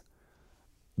is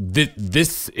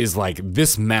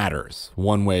this matters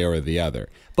one way or the other.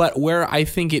 But where I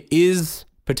think it is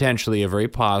potentially a very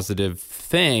positive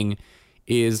thing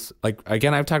is, like,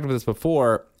 again, I've talked about this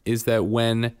before, is that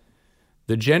when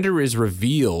the gender is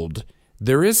revealed,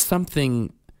 there is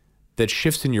something that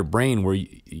shifts in your brain where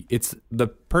it's the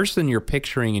person you're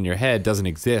picturing in your head doesn't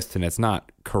exist and it's not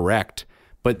correct.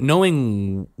 But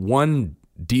knowing one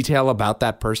detail about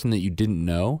that person that you didn't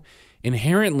know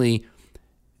inherently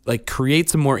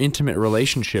creates a more intimate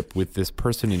relationship with this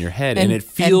person in your head, and it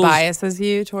feels, and biases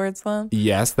you towards them.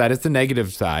 Yes, that is the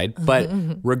negative side. But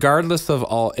regardless of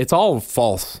it's all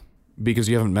false because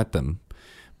you haven't met them.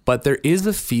 But there is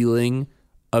a feeling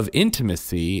of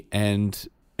intimacy and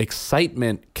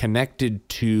excitement connected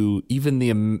to even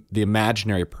the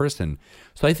imaginary person.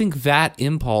 So I think that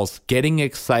impulse, getting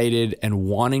excited and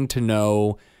wanting to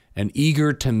know and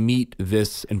eager to meet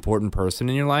this important person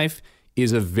in your life,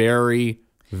 is a very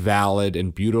valid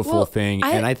and beautiful thing.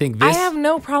 And I think I have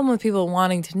no problem with people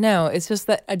wanting to know. It's just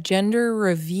that a gender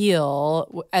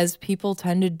reveal, as people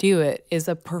tend to do it, is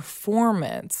a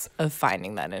performance of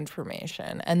finding that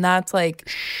information. And that's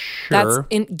that's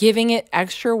giving it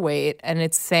extra weight, and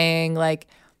it's saying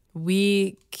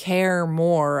we care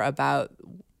more about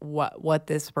what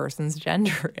this person's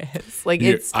gender is.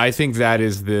 I think that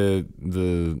is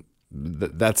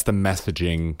that's the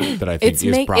messaging that I think is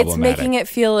problematic. It's making it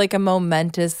feel like a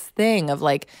momentous thing of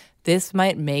this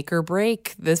might make or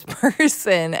break this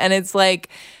person. And it's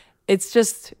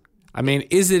just. I mean,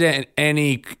 is it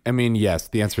any? I mean, yes.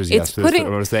 The answer is yes. What I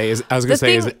was going to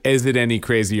say is it any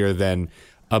crazier than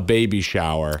a baby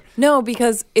shower? No,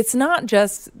 because it's not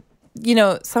just.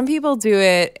 Some people do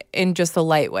it in just a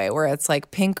light way where it's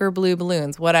pink or blue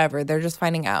balloons, whatever. They're just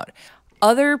finding out.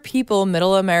 Other people,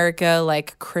 middle America,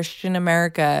 Christian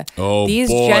America. Oh, you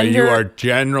are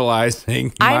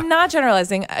generalizing. I'm not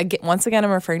generalizing. Once again, I'm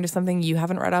referring to something you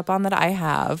haven't read up on that I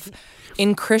have.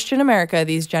 In Christian America,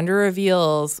 these gender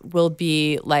reveals will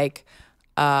be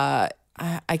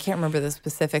I can't remember the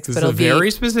specifics, This but is a it'll be very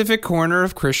specific corner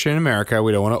of Christian America.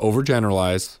 We don't want to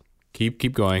overgeneralize.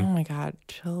 Keep going. Oh my God,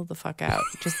 chill the fuck out.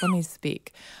 Just let me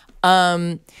speak.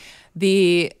 The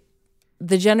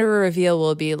gender reveal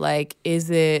will be like, is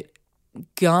it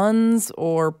guns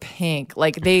or pink?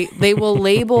 Like they will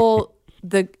label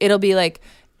it'll be like,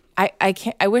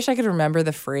 I wish I could remember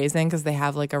the phrasing because they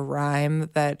have like a rhyme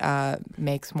that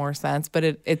makes more sense, but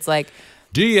it's like,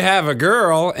 do you have a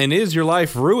girl and is your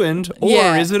life ruined,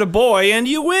 or is it a boy and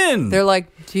you win? They're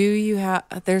like, do you have?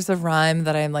 There's a rhyme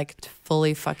that I'm like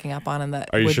fully fucking up on, and that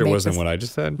Are you would sure it make wasn't this what I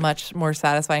just said? much more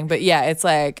satisfying. But yeah, it's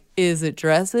like, is it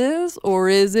dresses or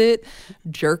is it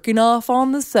jerking off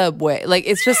on the subway? Like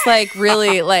it's just like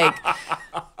really like,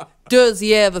 does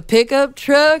he have a pickup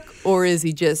truck or is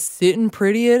he just sitting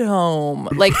pretty at home?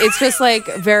 Like it's just like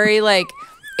very like.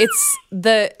 It's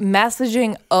the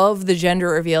messaging of the gender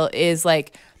reveal is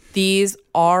like, these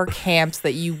are camps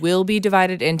that you will be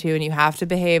divided into and you have to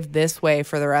behave this way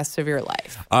for the rest of your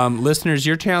life. Listeners,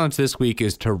 your challenge this week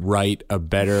is to write a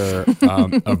better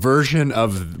a version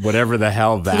of whatever the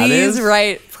hell that is.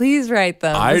 Please write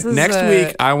them. Next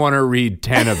week, I want to read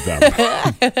 10 of them.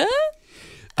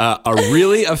 A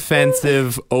really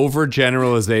offensive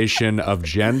overgeneralization of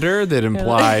gender that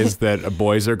implies that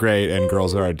boys are great and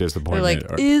girls are a disappointment. They're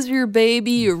like, is your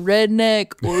baby a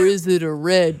redneck or is it a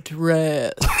red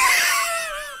dress?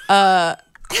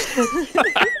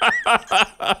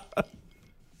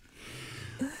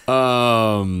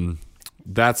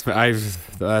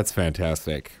 That's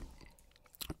fantastic.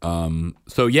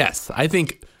 So yes, I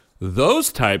think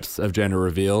those types of gender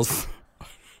reveals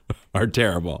are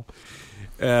terrible.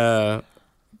 But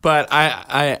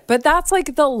that's like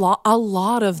a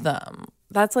lot of them.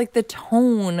 That's like the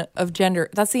tone of gender.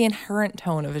 That's the inherent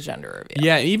tone of a gender reveal.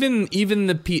 Yeah, even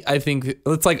I think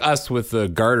it's like us with the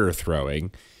garter throwing.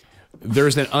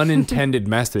 There's an unintended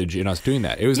message in us doing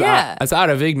that. It was it's out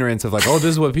of ignorance of like, oh,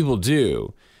 this is what people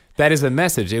do. That is a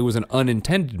message. It was an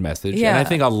unintended message. Yeah. And I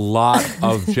think a lot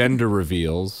of gender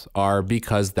reveals are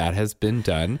because that has been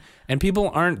done and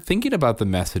people aren't thinking about the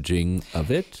messaging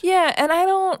of it. Yeah, and I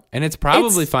don't... And it's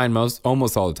probably fine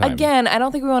almost all the time. Again, I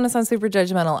don't think we want to sound super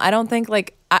judgmental. I don't think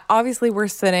obviously we're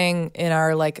sitting in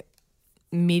our like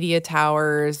media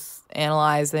towers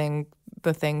analyzing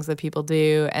the things that people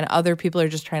do, and other people are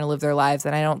just trying to live their lives.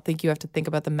 And I don't think you have to think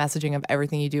about the messaging of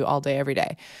everything you do all day, every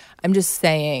day. I'm just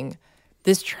saying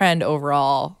this trend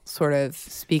overall sort of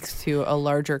speaks to a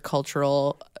larger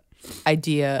cultural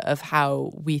idea of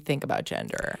how we think about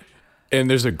gender. And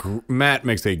there's Matt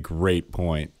makes a great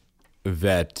point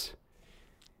that,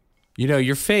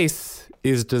 your face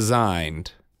is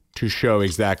designed to show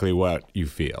exactly what you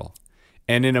feel.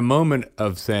 And in a moment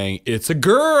of saying, it's a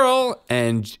girl,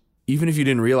 and even if you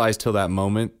didn't realize till that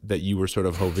moment that you were sort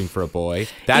of hoping for a boy,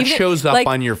 that shows up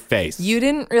on your face. You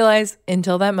didn't realize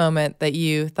until that moment that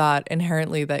you thought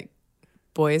inherently that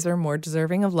boys are more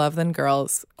deserving of love than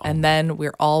girls. And then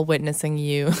we're all witnessing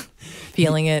you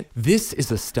feeling it. This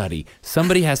is a study.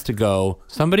 Somebody go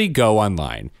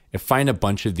online and find a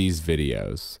bunch of these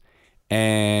videos.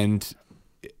 And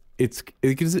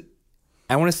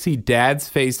I want to see dads'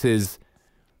 faces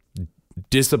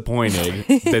disappointed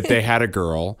that they had a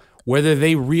girl, whether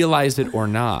they realize it or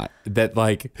not, that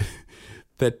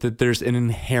that there's an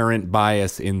inherent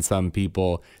bias in some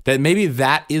people, that maybe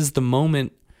that is the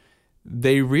moment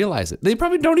they realize it. They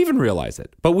probably don't even realize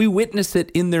it, but we witness it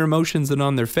in their emotions and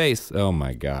on their face. Oh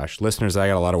my gosh. Listeners, I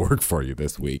got a lot of work for you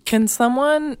this week. Can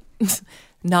someone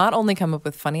not only come up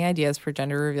with funny ideas for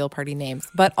gender reveal party names,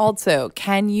 but also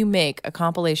can you make a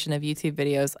compilation of YouTube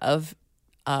videos of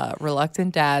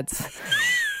reluctant dads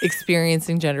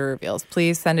experiencing gender reveals?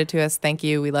 Please send it to us. Thank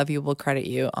you. We love you. We'll credit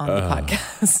you on the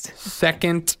podcast.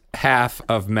 Second half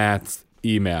of Matt's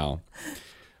email.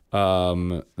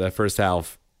 That first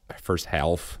half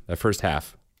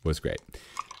was great.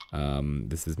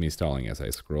 This is me stalling as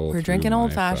I scroll. We're drinking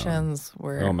old fashions.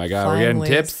 Oh my God, we're getting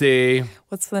tipsy.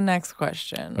 What's the next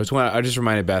question? I just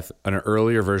reminded Beth on an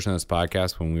earlier version of this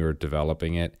podcast when we were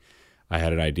developing it. I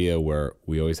had an idea where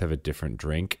we always have a different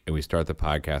drink, and we start the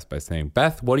podcast by saying,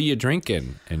 "Beth, what are you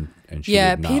drinking?" And she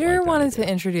did not Peter like wanted to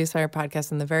introduce our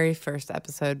podcast in the very first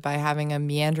episode by having a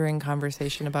meandering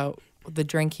conversation about the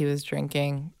drink he was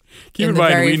drinking. Keep in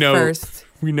mind,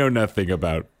 we know nothing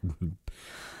about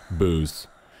booze.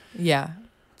 Yeah.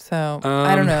 So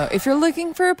I don't know. If you're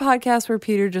looking for a podcast where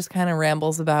Peter just kind of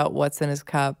rambles about what's in his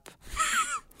cup,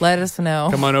 let us know.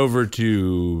 Come on over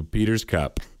to Peter's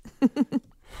Cup.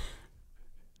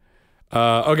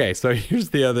 Okay, so here's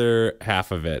the other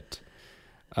half of it.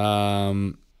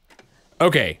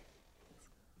 Okay,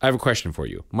 I have a question for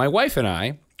you. My wife and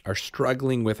I are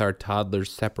struggling with our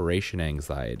toddler's separation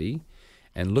anxiety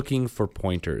and looking for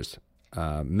pointers.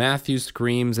 Matthew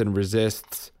screams and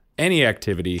resists any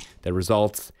activity that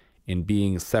results in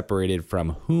being separated from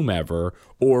whomever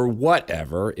or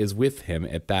whatever is with him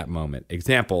at that moment.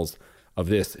 Examples of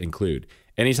this include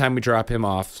anytime we drop him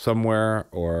off somewhere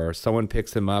or someone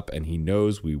picks him up and he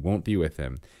knows we won't be with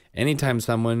him. Anytime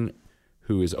someone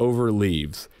who is over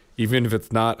leaves, even if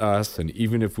it's not us and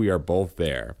even if we are both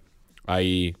there,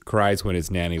 i.e. cries when his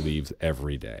nanny leaves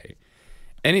every day.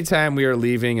 Anytime we are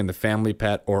leaving and the family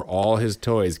pet or all his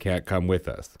toys can't come with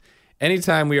us.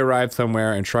 Anytime we arrive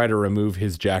somewhere and try to remove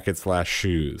his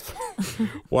jacket/shoes.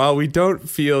 While we don't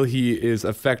feel he is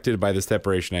affected by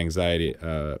separation anxiety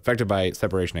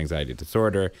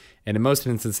disorder, and in most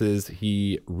instances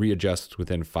he readjusts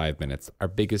within 5 minutes. Our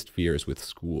biggest fear is with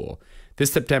school.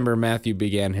 This September, Matthew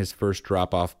began his first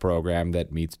drop-off program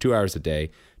that meets 2 hours a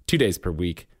day, 2 days per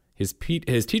week. His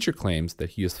teacher claims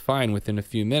that he is fine within a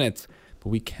few minutes, but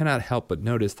we cannot help but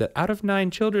notice that out of 9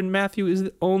 children, Matthew is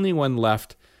the only one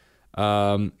left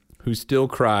who still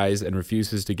cries and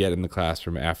refuses to get in the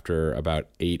classroom after about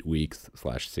 8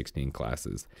 weeks/16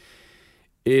 classes.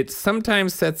 It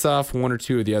sometimes sets off 1 or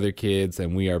 2 of the other kids,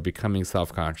 and we are becoming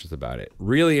self-conscious about it.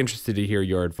 Really interested to hear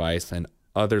your advice and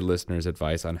other listeners'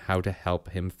 advice on how to help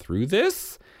him through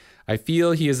this. I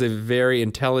feel he is a very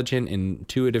intelligent,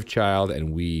 intuitive child,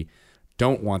 and we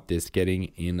don't want this getting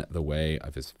in the way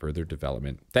of his further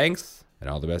development. Thanks, and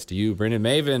all the best to you, Bryn and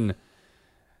Maven.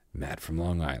 Matt from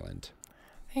Long Island.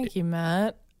 Thank you,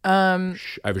 Matt. I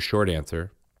have a short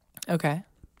answer. Okay.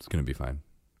 It's going to be fine.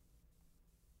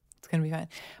 It's going to be fine.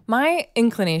 My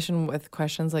inclination with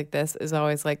questions like this is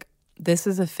always like, this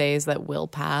is a phase that will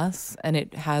pass and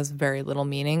it has very little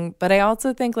meaning. But I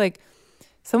also think like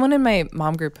someone in my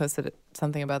mom group posted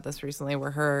something about this recently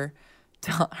where her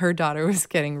daughter was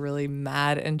getting really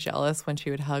mad and jealous when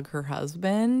she would hug her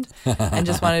husband and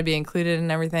just wanted to be included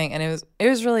in everything. And it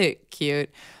was really cute.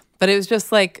 But it was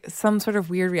just like some sort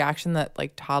of weird reaction that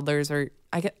like toddlers are,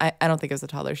 I don't think it was a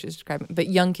toddler she was describing, but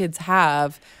young kids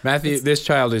have. Matthew, this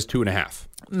child is 2.5.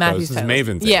 Matthew's so this is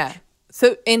Maven's age. Yeah.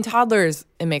 So in toddlers,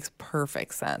 it makes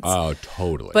perfect sense. Oh,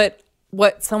 totally. But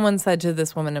what someone said to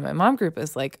this woman in my mom group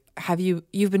is like,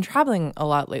 you've been traveling a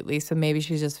lot lately, so maybe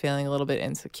she's just feeling a little bit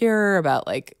insecure about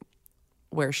like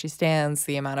where she stands,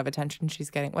 the amount of attention she's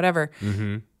getting, whatever.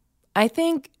 Mm-hmm. I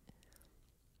think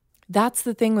that's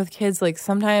the thing with kids. Like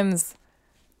sometimes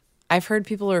I've heard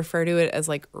people refer to it as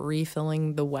like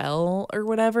refilling the well or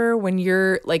whatever. When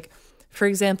you're like, for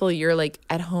example, you're like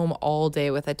at home all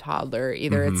day with a toddler,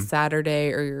 either it's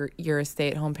Saturday or you're a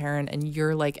stay-at-home parent and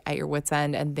you're like at your wit's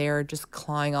end and they're just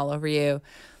clawing all over you.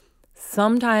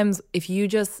 Sometimes if you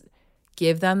just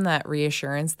give them that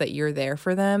reassurance that you're there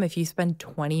for them, if you spend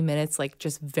 20 minutes like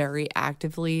just very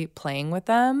actively playing with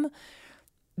them,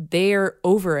 they're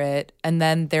over it, and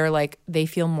then they're like, they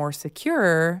feel more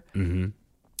secure. Mm-hmm.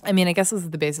 I mean, I guess this is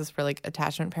the basis for like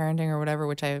attachment parenting or whatever,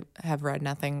 which I have read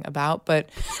nothing about, but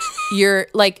you're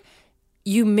like,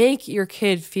 you make your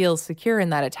kid feel secure in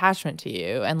that attachment to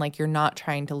you, and like you're not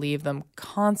trying to leave them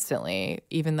constantly,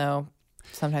 even though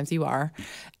sometimes you are,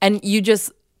 and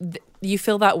you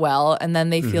feel that well, and then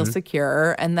they feel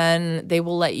secure, and then they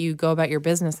will let you go about your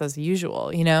business as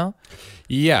usual, you know?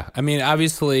 Yeah. I mean,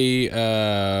 obviously,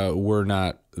 we're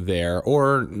not there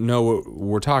or know what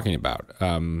we're talking about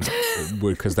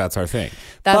because that's our thing.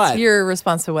 That's your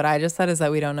response to what I just said, is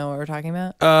that we don't know what we're talking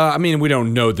about? I mean, we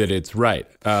don't know that it's right.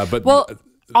 But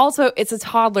also, it's a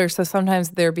toddler, so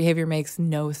sometimes their behavior makes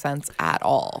no sense at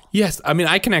all. Yes. I mean,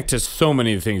 I connect to so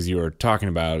many of the things you were talking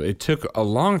about. It took a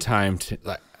long time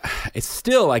to... It's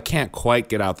still, I can't quite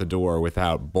get out the door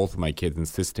without both of my kids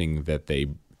insisting that they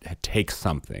take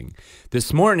something.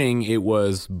 This morning, it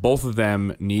was both of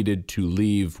them needed to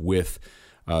leave with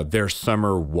their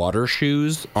summer water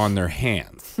shoes on their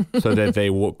hands so that they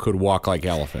could walk like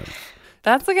elephants.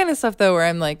 That's the kind of stuff, though, where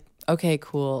I'm like, okay,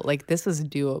 cool. Like, this is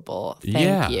doable.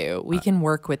 Thank you. We can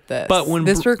work with this. But when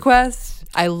this request,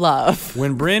 I love.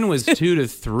 When Bryn was 2 to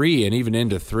 3 and even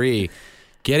into 3,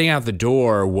 getting out the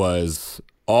door was...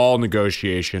 all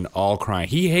negotiation, all crying.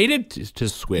 He hated to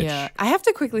switch. Yeah. I have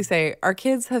to quickly say, our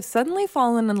kids have suddenly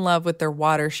fallen in love with their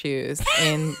water shoes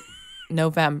in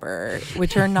November,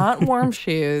 which are not warm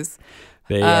shoes.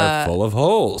 They are full of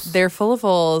holes. They're full of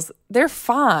holes. They're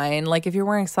fine. Like, if you're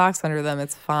wearing socks under them,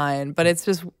 it's fine. But it's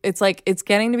just, it's like, it's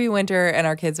getting to be winter, and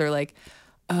our kids are like,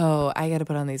 oh, I got to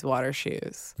put on these water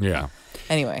shoes. Yeah.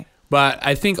 Anyway. But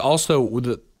I think also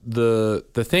the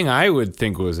thing I would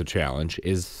think was a challenge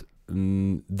is...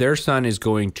 their son is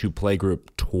going to playgroup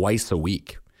twice a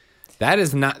week.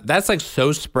 That's like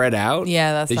so spread out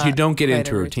Yeah, that you don't get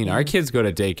into a routine. Our kids go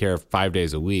to daycare 5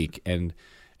 days a week, and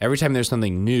every time there's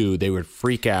something new, they would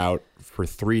freak out for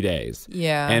 3 days.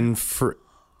 Yeah. And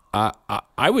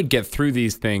I would get through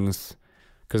these things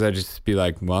because I'd just be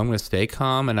like, well, I'm going to stay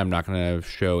calm, and I'm not going to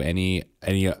show I'm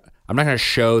not going to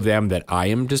show them that I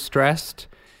am distressed.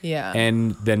 Yeah.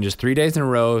 And then just 3 days in a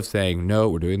row of saying, no,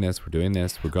 we're doing this,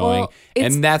 we're going.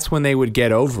 And that's when they would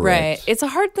get over it. Right. It's a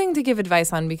hard thing to give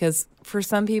advice on because for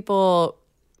some people,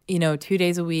 2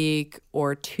 days a week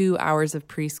or 2 hours of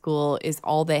preschool is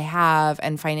all they have.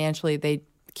 And financially, they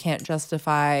can't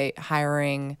justify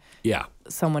hiring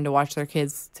someone to watch their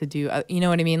kids to do, you know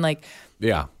what I mean? Like,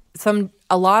 yeah.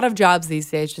 A lot of jobs these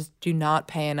days just do not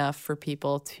pay enough for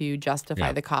people to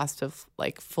justify the cost of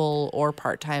like full or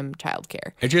part-time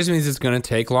childcare. It just means it's going to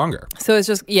take longer. So it's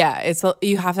just, you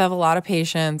have to have a lot of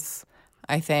patience,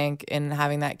 I think, in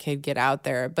having that kid get out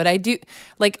there. But I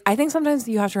think sometimes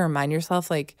you have to remind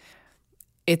yourself, like,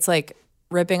 it's like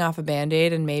ripping off a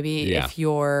Band-Aid, and maybe if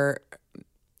your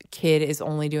kid is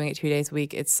only doing it 2 days a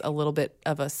week, it's a little bit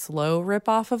of a slow rip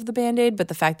off of the Band-Aid, but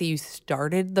the fact that you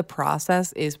started the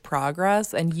process is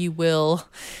progress, and you will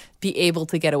be able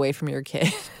to get away from your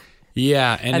kid.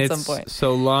 Yeah, and at it's some point.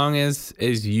 So long as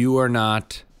you are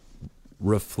not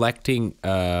reflecting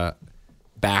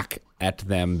back at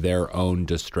them their own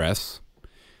distress,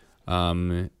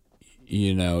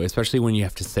 especially when you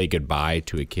have to say goodbye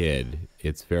to a kid,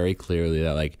 it's very clearly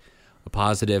that like a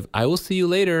positive, I will see you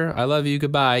later, I love you,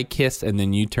 goodbye, kiss, and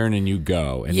then you turn and you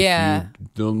go. And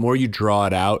the more you draw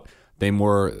it out, the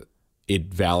more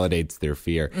it validates their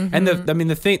fear. Mm-hmm. And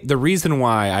the reason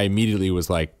why I immediately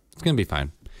was like, it's going to be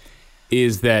fine,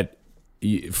 is that,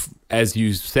 as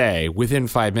you say, within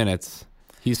 5 minutes,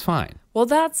 he's fine. Well,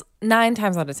 that's 9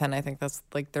 times out of 10. I think that's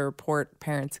like the report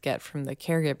parents get from the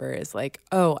caregiver is like,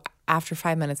 oh, after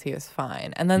 5 minutes, he was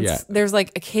fine. And then there's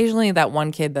like occasionally that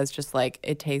one kid that's just like,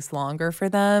 it takes longer for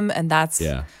them. And that's,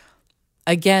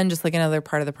 again, just like another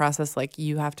part of the process. Like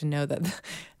you have to know that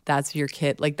that's your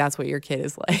kid. Like that's what your kid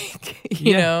is like,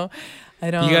 you know?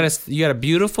 You got a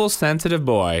beautiful, sensitive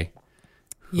boy.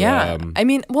 Yeah. I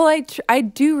mean, well, I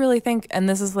do really think, and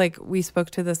this is like, we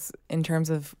spoke to this in terms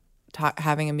of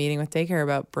having a meeting with daycare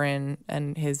about Bryn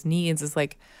and his needs, is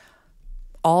like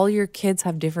all your kids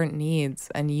have different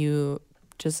needs, and you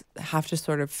just have to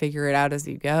sort of figure it out as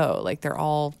you go. Like they're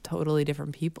all totally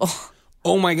different people.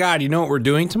 Oh my God, you know what we're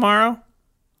doing tomorrow?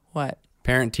 What?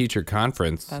 Parent-teacher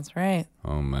conference. That's right.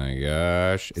 Oh my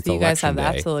gosh. It's so you guys have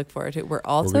that to look forward to. We're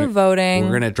also voting.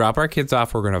 We're going to drop our kids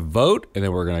off. We're going to vote, and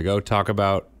then we're going to go talk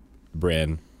about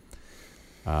Bryn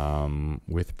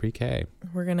with pre-K.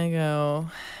 We're going to go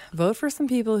vote for some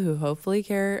people who hopefully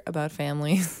care about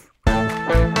families.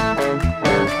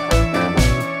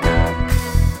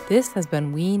 This has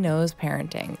been We Knows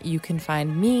Parenting. You can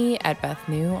find me at Beth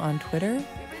New on Twitter.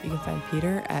 You can find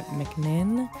Peter at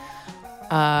McNinn.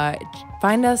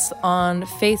 Find us on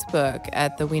Facebook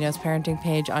at the We Knows Parenting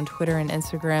page, on Twitter and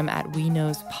Instagram at We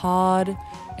Knows Pod.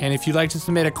 And if you'd like to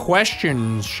submit a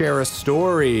question, share a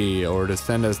story, or to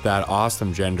send us that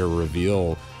awesome gender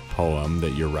reveal poem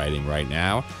that you're writing right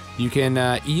now, you can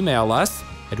email us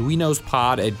at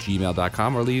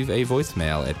weknowspod@gmail.com or leave a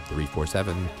voicemail at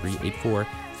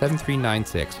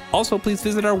 347-384-7396. Also, please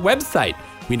visit our website,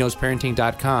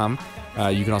 weknowsparenting.com.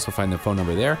 You can also find the phone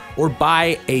number there, or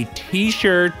buy a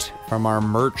t-shirt from our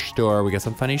merch store. We got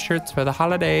some funny shirts for the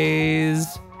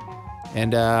holidays.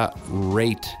 And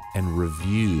rate and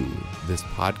review this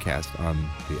podcast on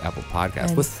the Apple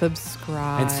Podcast.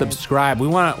 And subscribe. We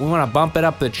want to bump it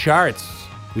up the charts.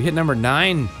 We hit number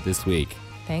 9 this week.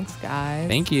 Thanks, guys.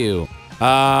 Thank you.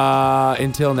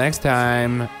 Until next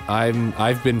time,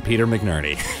 I've been Peter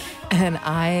McNerney. And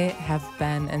I have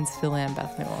been and still am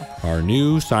Beth Newell. Our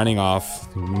new signing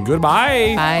off.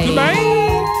 Goodbye. Bye.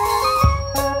 Goodbye.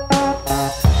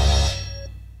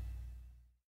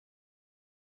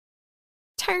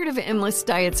 Tired of endless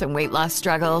diets and weight loss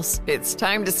struggles? It's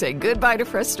time to say goodbye to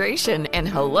frustration and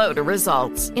hello to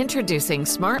results. Introducing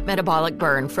Smart Metabolic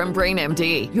Burn from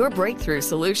BrainMD, your breakthrough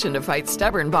solution to fight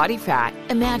stubborn body fat.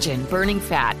 Imagine burning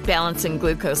fat, balancing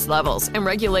glucose levels, and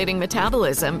regulating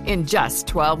metabolism in just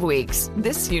 12 weeks.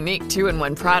 This unique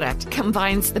 2-in-1 product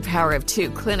combines the power of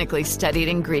 2 clinically studied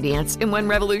ingredients in one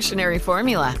revolutionary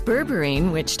formula.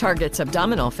 Berberine, which targets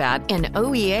abdominal fat, and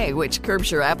OEA, which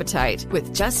curbs your appetite.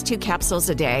 With just 2 capsules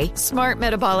a day, today. Smart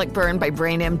Metabolic Burn by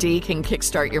BrainMD can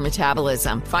kickstart your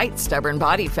metabolism, fight stubborn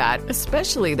body fat,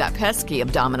 especially that pesky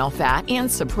abdominal fat,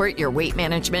 and support your weight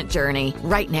management journey.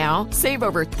 Right now, save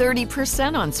over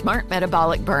 30% on Smart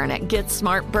Metabolic Burn at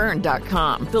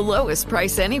GetSmartBurn.com. The lowest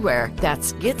price anywhere.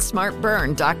 That's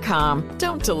GetSmartBurn.com.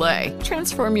 Don't delay.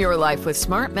 Transform your life with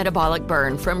Smart Metabolic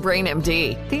Burn from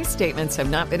BrainMD. These statements have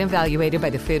not been evaluated by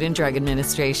the Food and Drug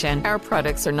Administration. Our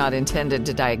products are not intended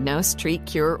to diagnose, treat,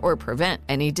 cure, or prevent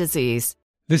any disease.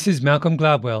 This is Malcolm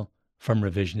Gladwell from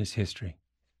Revisionist History.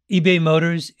 eBay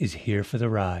Motors is here for the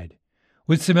ride.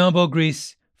 With some elbow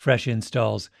grease, fresh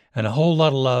installs, and a whole lot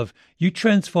of love, you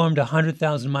transformed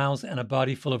 100,000 miles and a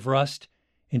body full of rust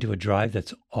into a drive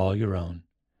that's all your own.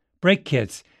 Brake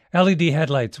kits, LED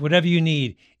headlights, whatever you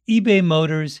need, eBay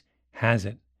Motors has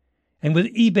it. And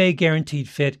with eBay Guaranteed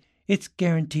Fit, it's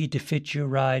guaranteed to fit your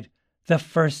ride the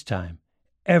first time,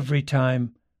 every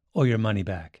time, or your money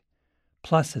back.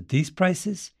 Plus, at these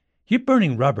prices, you're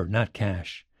burning rubber, not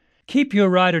cash. Keep your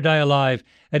ride or die alive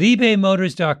at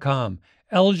ebaymotors.com.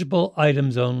 Eligible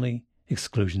items only.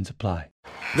 Exclusions apply.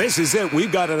 This is it.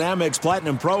 We've got an Amex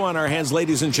Platinum Pro on our hands,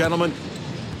 ladies and gentlemen.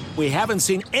 We haven't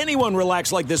seen anyone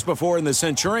relax like this before in the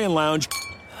Centurion Lounge.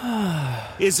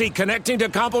 Is he connecting to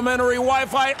complimentary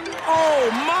Wi-Fi? Oh,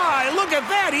 my! Look at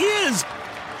that! He is!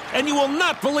 And you will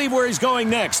not believe where he's going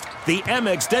next. The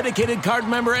Amex dedicated card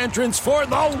member entrance for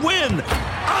the win!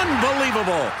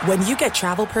 Unbelievable! When you get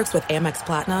travel perks with Amex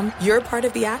Platinum, you're part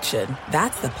of the action.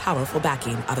 That's the powerful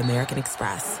backing of American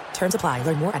Express. Terms apply.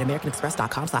 Learn more at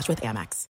americanexpress.com/withAmex.